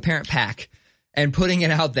 like a parent pack, and putting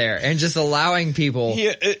it out there and just allowing people.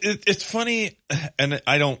 Yeah, it's funny, and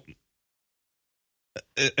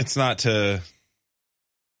it's not to,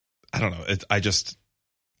 I don't know.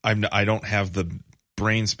 I don't have the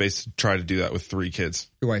brain space to try to do that with 3 kids.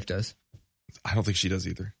 Your wife does. I don't think she does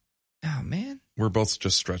either. Oh man, we're both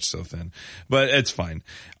just stretched so thin, but it's fine.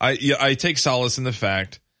 I take solace in the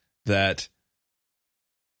fact that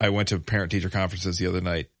I went to parent teacher conferences the other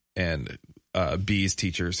night, and B's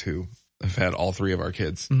teachers who have had all 3 of our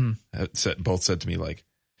kids both said to me, like,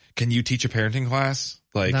 "Can you teach a parenting class?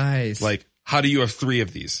 Like, nice. Like, how do you have 3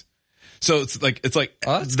 of these?" So it's like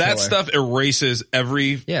oh, that killer. Stuff erases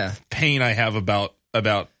every pain I have about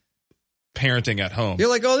parenting at home. You're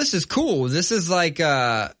like, oh, this is cool. This is like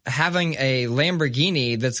having a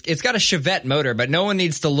Lamborghini it's got a Chevette motor, but no one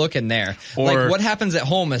needs to look in there. Or, like, what happens at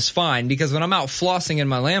home is fine, because when I'm out flossing in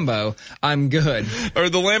my Lambo, I'm good. Or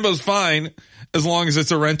the Lambo's fine as long as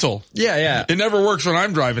it's a rental. Yeah. It never works when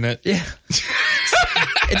I'm driving it. Yeah.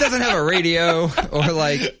 It doesn't have a radio or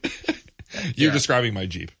like... You're describing my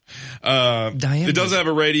Jeep. Diane, it doesn't have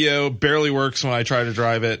a radio, barely works when I try to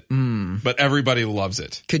drive it, but everybody loves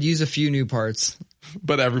it. Could use a few new parts.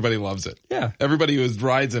 But everybody loves it. Yeah. Everybody who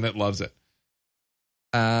rides in it loves it.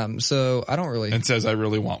 So I don't really... And says, I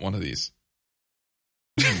really want one of these.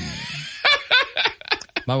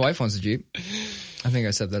 My wife wants a Jeep. I think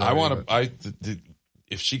I said that already.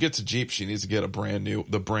 If she gets a Jeep, she needs to get the brand new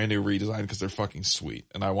redesign, because they're fucking sweet,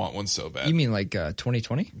 and I want one so bad. You mean like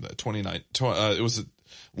 2020? 29. It was a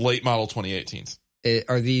late model 2018s.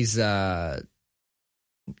 Are these like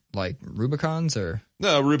Rubicons or?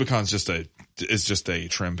 No, Rubicon's just a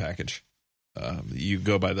trim package. You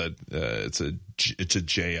go by it's a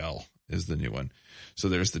JL is the new one. So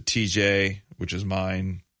there's the TJ, which is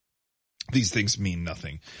mine. These things mean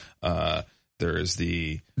nothing. There is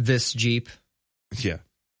this Jeep. Yeah.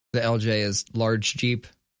 The LJ is large Jeep,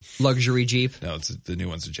 luxury Jeep. No, it's the new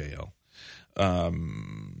one's a JL.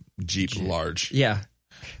 Jeep large. Yeah.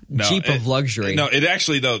 No, Jeep of luxury. No, it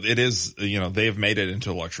actually, though, it is, they've made it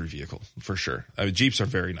into a luxury vehicle for sure. I mean, Jeeps are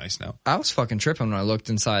very nice now. I was fucking tripping when I looked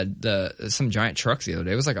inside some giant trucks the other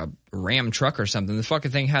day. It was like a Ram truck or something. The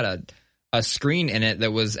fucking thing had a screen in it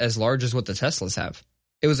that was as large as what the Teslas have.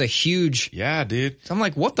 It was a huge. Yeah, dude. I'm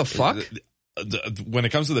like, what the fuck? When it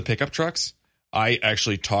comes to the pickup trucks, I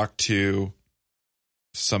actually talked to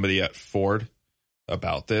somebody at Ford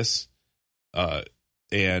about this,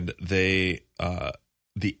 and they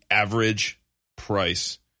the average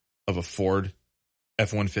price of a Ford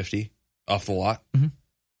F-150 off the lot,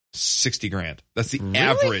 $60,000. That's the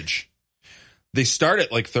average. They start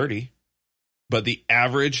at like 30, but the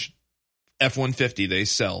average F-150 they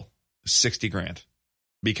sell $60,000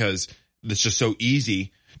 because it's just so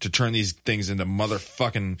easy to turn these things into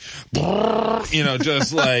motherfucking,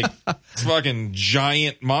 just like fucking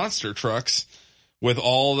giant monster trucks with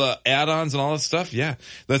all the add-ons and all that stuff. Yeah.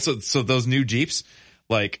 So those new Jeeps,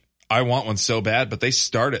 like I want one so bad, but they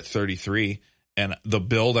start at 33, and the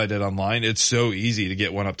build I did online, it's so easy to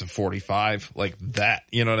get one up to 45 like that.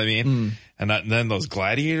 You know what I mean? And then those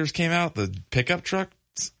Gladiators came out, the pickup truck.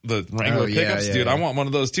 The Wrangler pickups, dude. I want one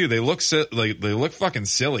of those too. They look they look fucking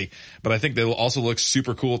silly, but I think they also look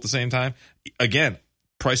super cool at the same time. Again,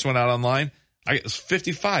 price went out online. It was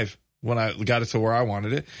 55 when I got it to where I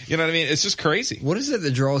wanted it. You know what I mean? It's just crazy. What is it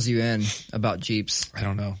that draws you in about Jeeps? I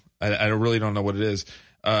don't know. I really don't know what it is.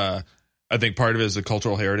 I think part of it is the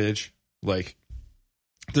cultural heritage. Like,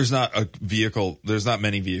 there's not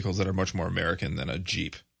many vehicles that are much more American than a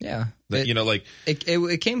Jeep. Yeah.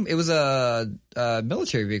 It was a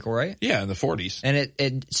military vehicle, right? Yeah, in the 40s. And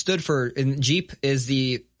it stood for, and Jeep is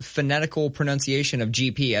the phonetical pronunciation of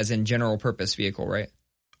GP, as in general purpose vehicle, right?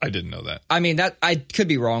 I didn't know that. I mean, that I could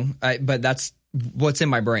be wrong, but that's what's in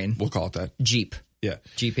my brain. We'll call it that. Jeep. Yeah.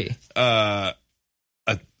 GP.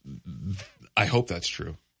 I hope that's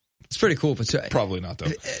true. It's pretty cool. But probably not,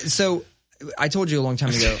 though. So I told you a long time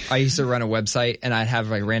ago, I used to run a website and I'd have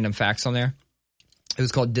like random facts on there. It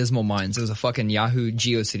was called Dismal Minds. It was a fucking Yahoo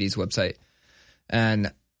GeoCities website.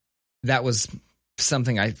 And that was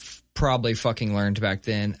something I probably fucking learned back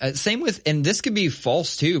then. Same with, and this could be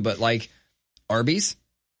false too, but like Arby's,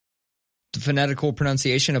 the phonetical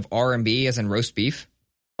pronunciation of R&B as in roast beef.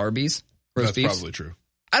 Arby's, roast beef. That's probably true.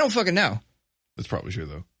 I don't fucking know. That's probably true,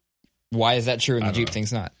 though. Why is that true and the Jeep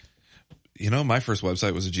thing's not? My first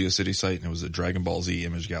website was a GeoCities site, and it was a Dragon Ball Z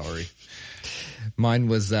image gallery. Mine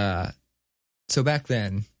was, so back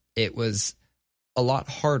then, it was a lot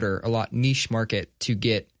harder, a lot niche market to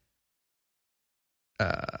get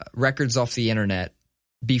records off the internet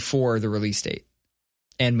before the release date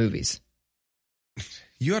and movies.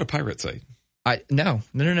 You had a pirate site. No.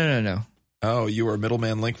 Oh, you were a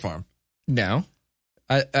middleman link farm. No.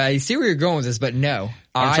 I see where you're going with this, but no.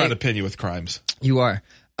 I'm trying to pin you with crimes. You are.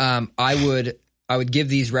 I would give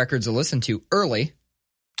these records a listen to early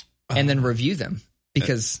and then review them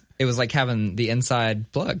because it was like having the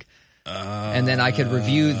inside plug. And then I could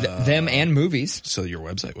review them and movies. So your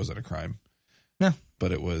website wasn't a crime. No.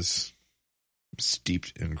 But it was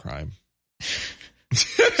steeped in crime.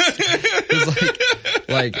 It was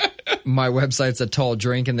like my website's a tall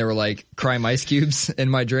drink and there were like crime ice cubes in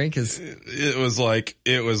my drink. It was like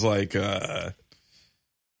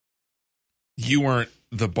you weren't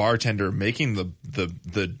the bartender making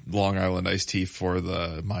the Long Island iced tea for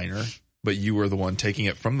the minor, but you were the one taking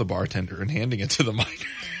it from the bartender and handing it to the minor.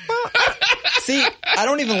 See, I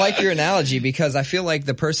don't even like your analogy because I feel like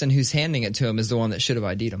the person who's handing it to him is the one that should have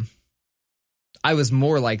ID'd him. I was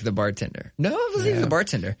more like the bartender. No, I wasn't even the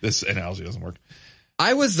bartender. This analogy doesn't work.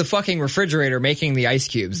 I was the fucking refrigerator making the ice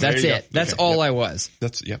cubes. That's it. That's all I was.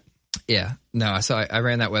 Yep. Yeah. No, so I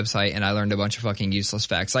ran that website and I learned a bunch of fucking useless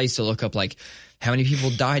facts. I used to look up like how many people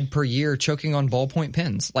died per year choking on ballpoint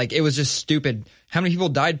pens. Like it was just stupid. How many people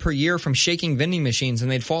died per year from shaking vending machines and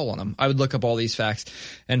they'd fall on them? I would look up all these facts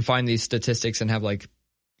and find these statistics and have like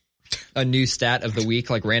a new stat of the week,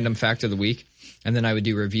 like random fact of the week. And then I would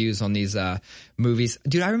do reviews on these movies.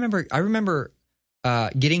 Dude, I remember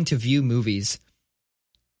getting to view movies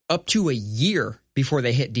up to a year before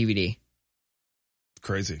they hit DVD.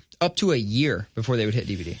 Crazy. Up to a year before they would hit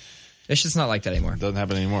DVD. It's just not like that anymore. Doesn't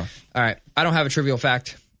happen anymore. All right. I don't have a trivial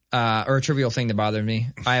fact or a trivial thing to bother me.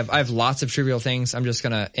 I have lots of trivial things. I'm just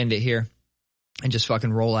going to end it here and just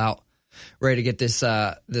fucking roll out. Ready to get this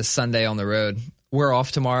Sunday on the road. We're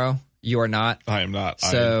off tomorrow. You are not. I am not.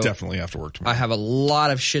 So I definitely have to work tomorrow. I have a lot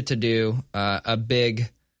of shit to do. A big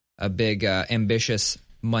a big ambitious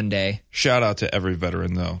Monday. Shout out to every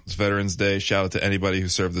veteran, though. It's Veterans Day. Shout out to anybody who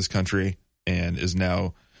served this country and is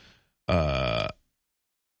now. A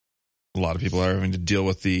lot of people are having to deal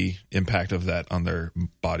with the impact of that on their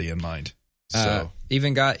body and mind. So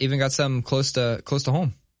Even got some close to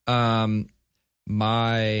home.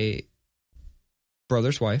 My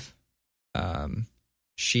brother's wife,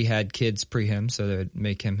 she had kids pre him, so they would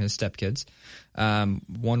make him his stepkids.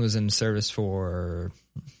 One was in service for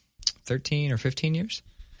 13 or 15 years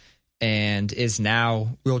and is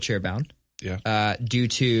now wheelchair bound. Yeah. Due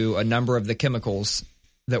to a number of the chemicals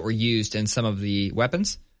that were used in some of the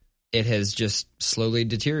weapons. It has just slowly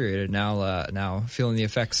deteriorated. Now feeling the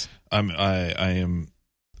effects. I am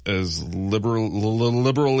as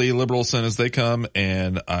liberally liberal sin as they come,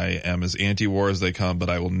 and I am as anti-war as they come. But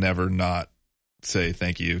I will never not say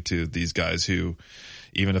thank you to these guys who,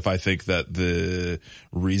 even if I think that the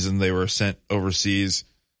reason they were sent overseas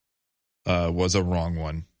was a wrong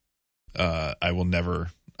one, I will never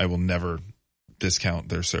discount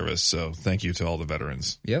their service. So thank you to all the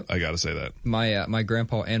veterans. Yep. I got to say that. My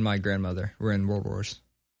grandpa and my grandmother were in World Wars.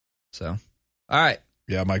 So, all right.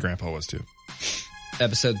 Yeah, my grandpa was too.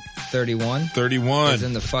 Episode 31. 31. Is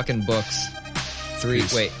in the fucking books.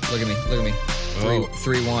 Peace. Wait, look at me. Oh.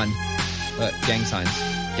 3-1. Gang signs.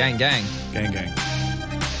 Gang. Gang.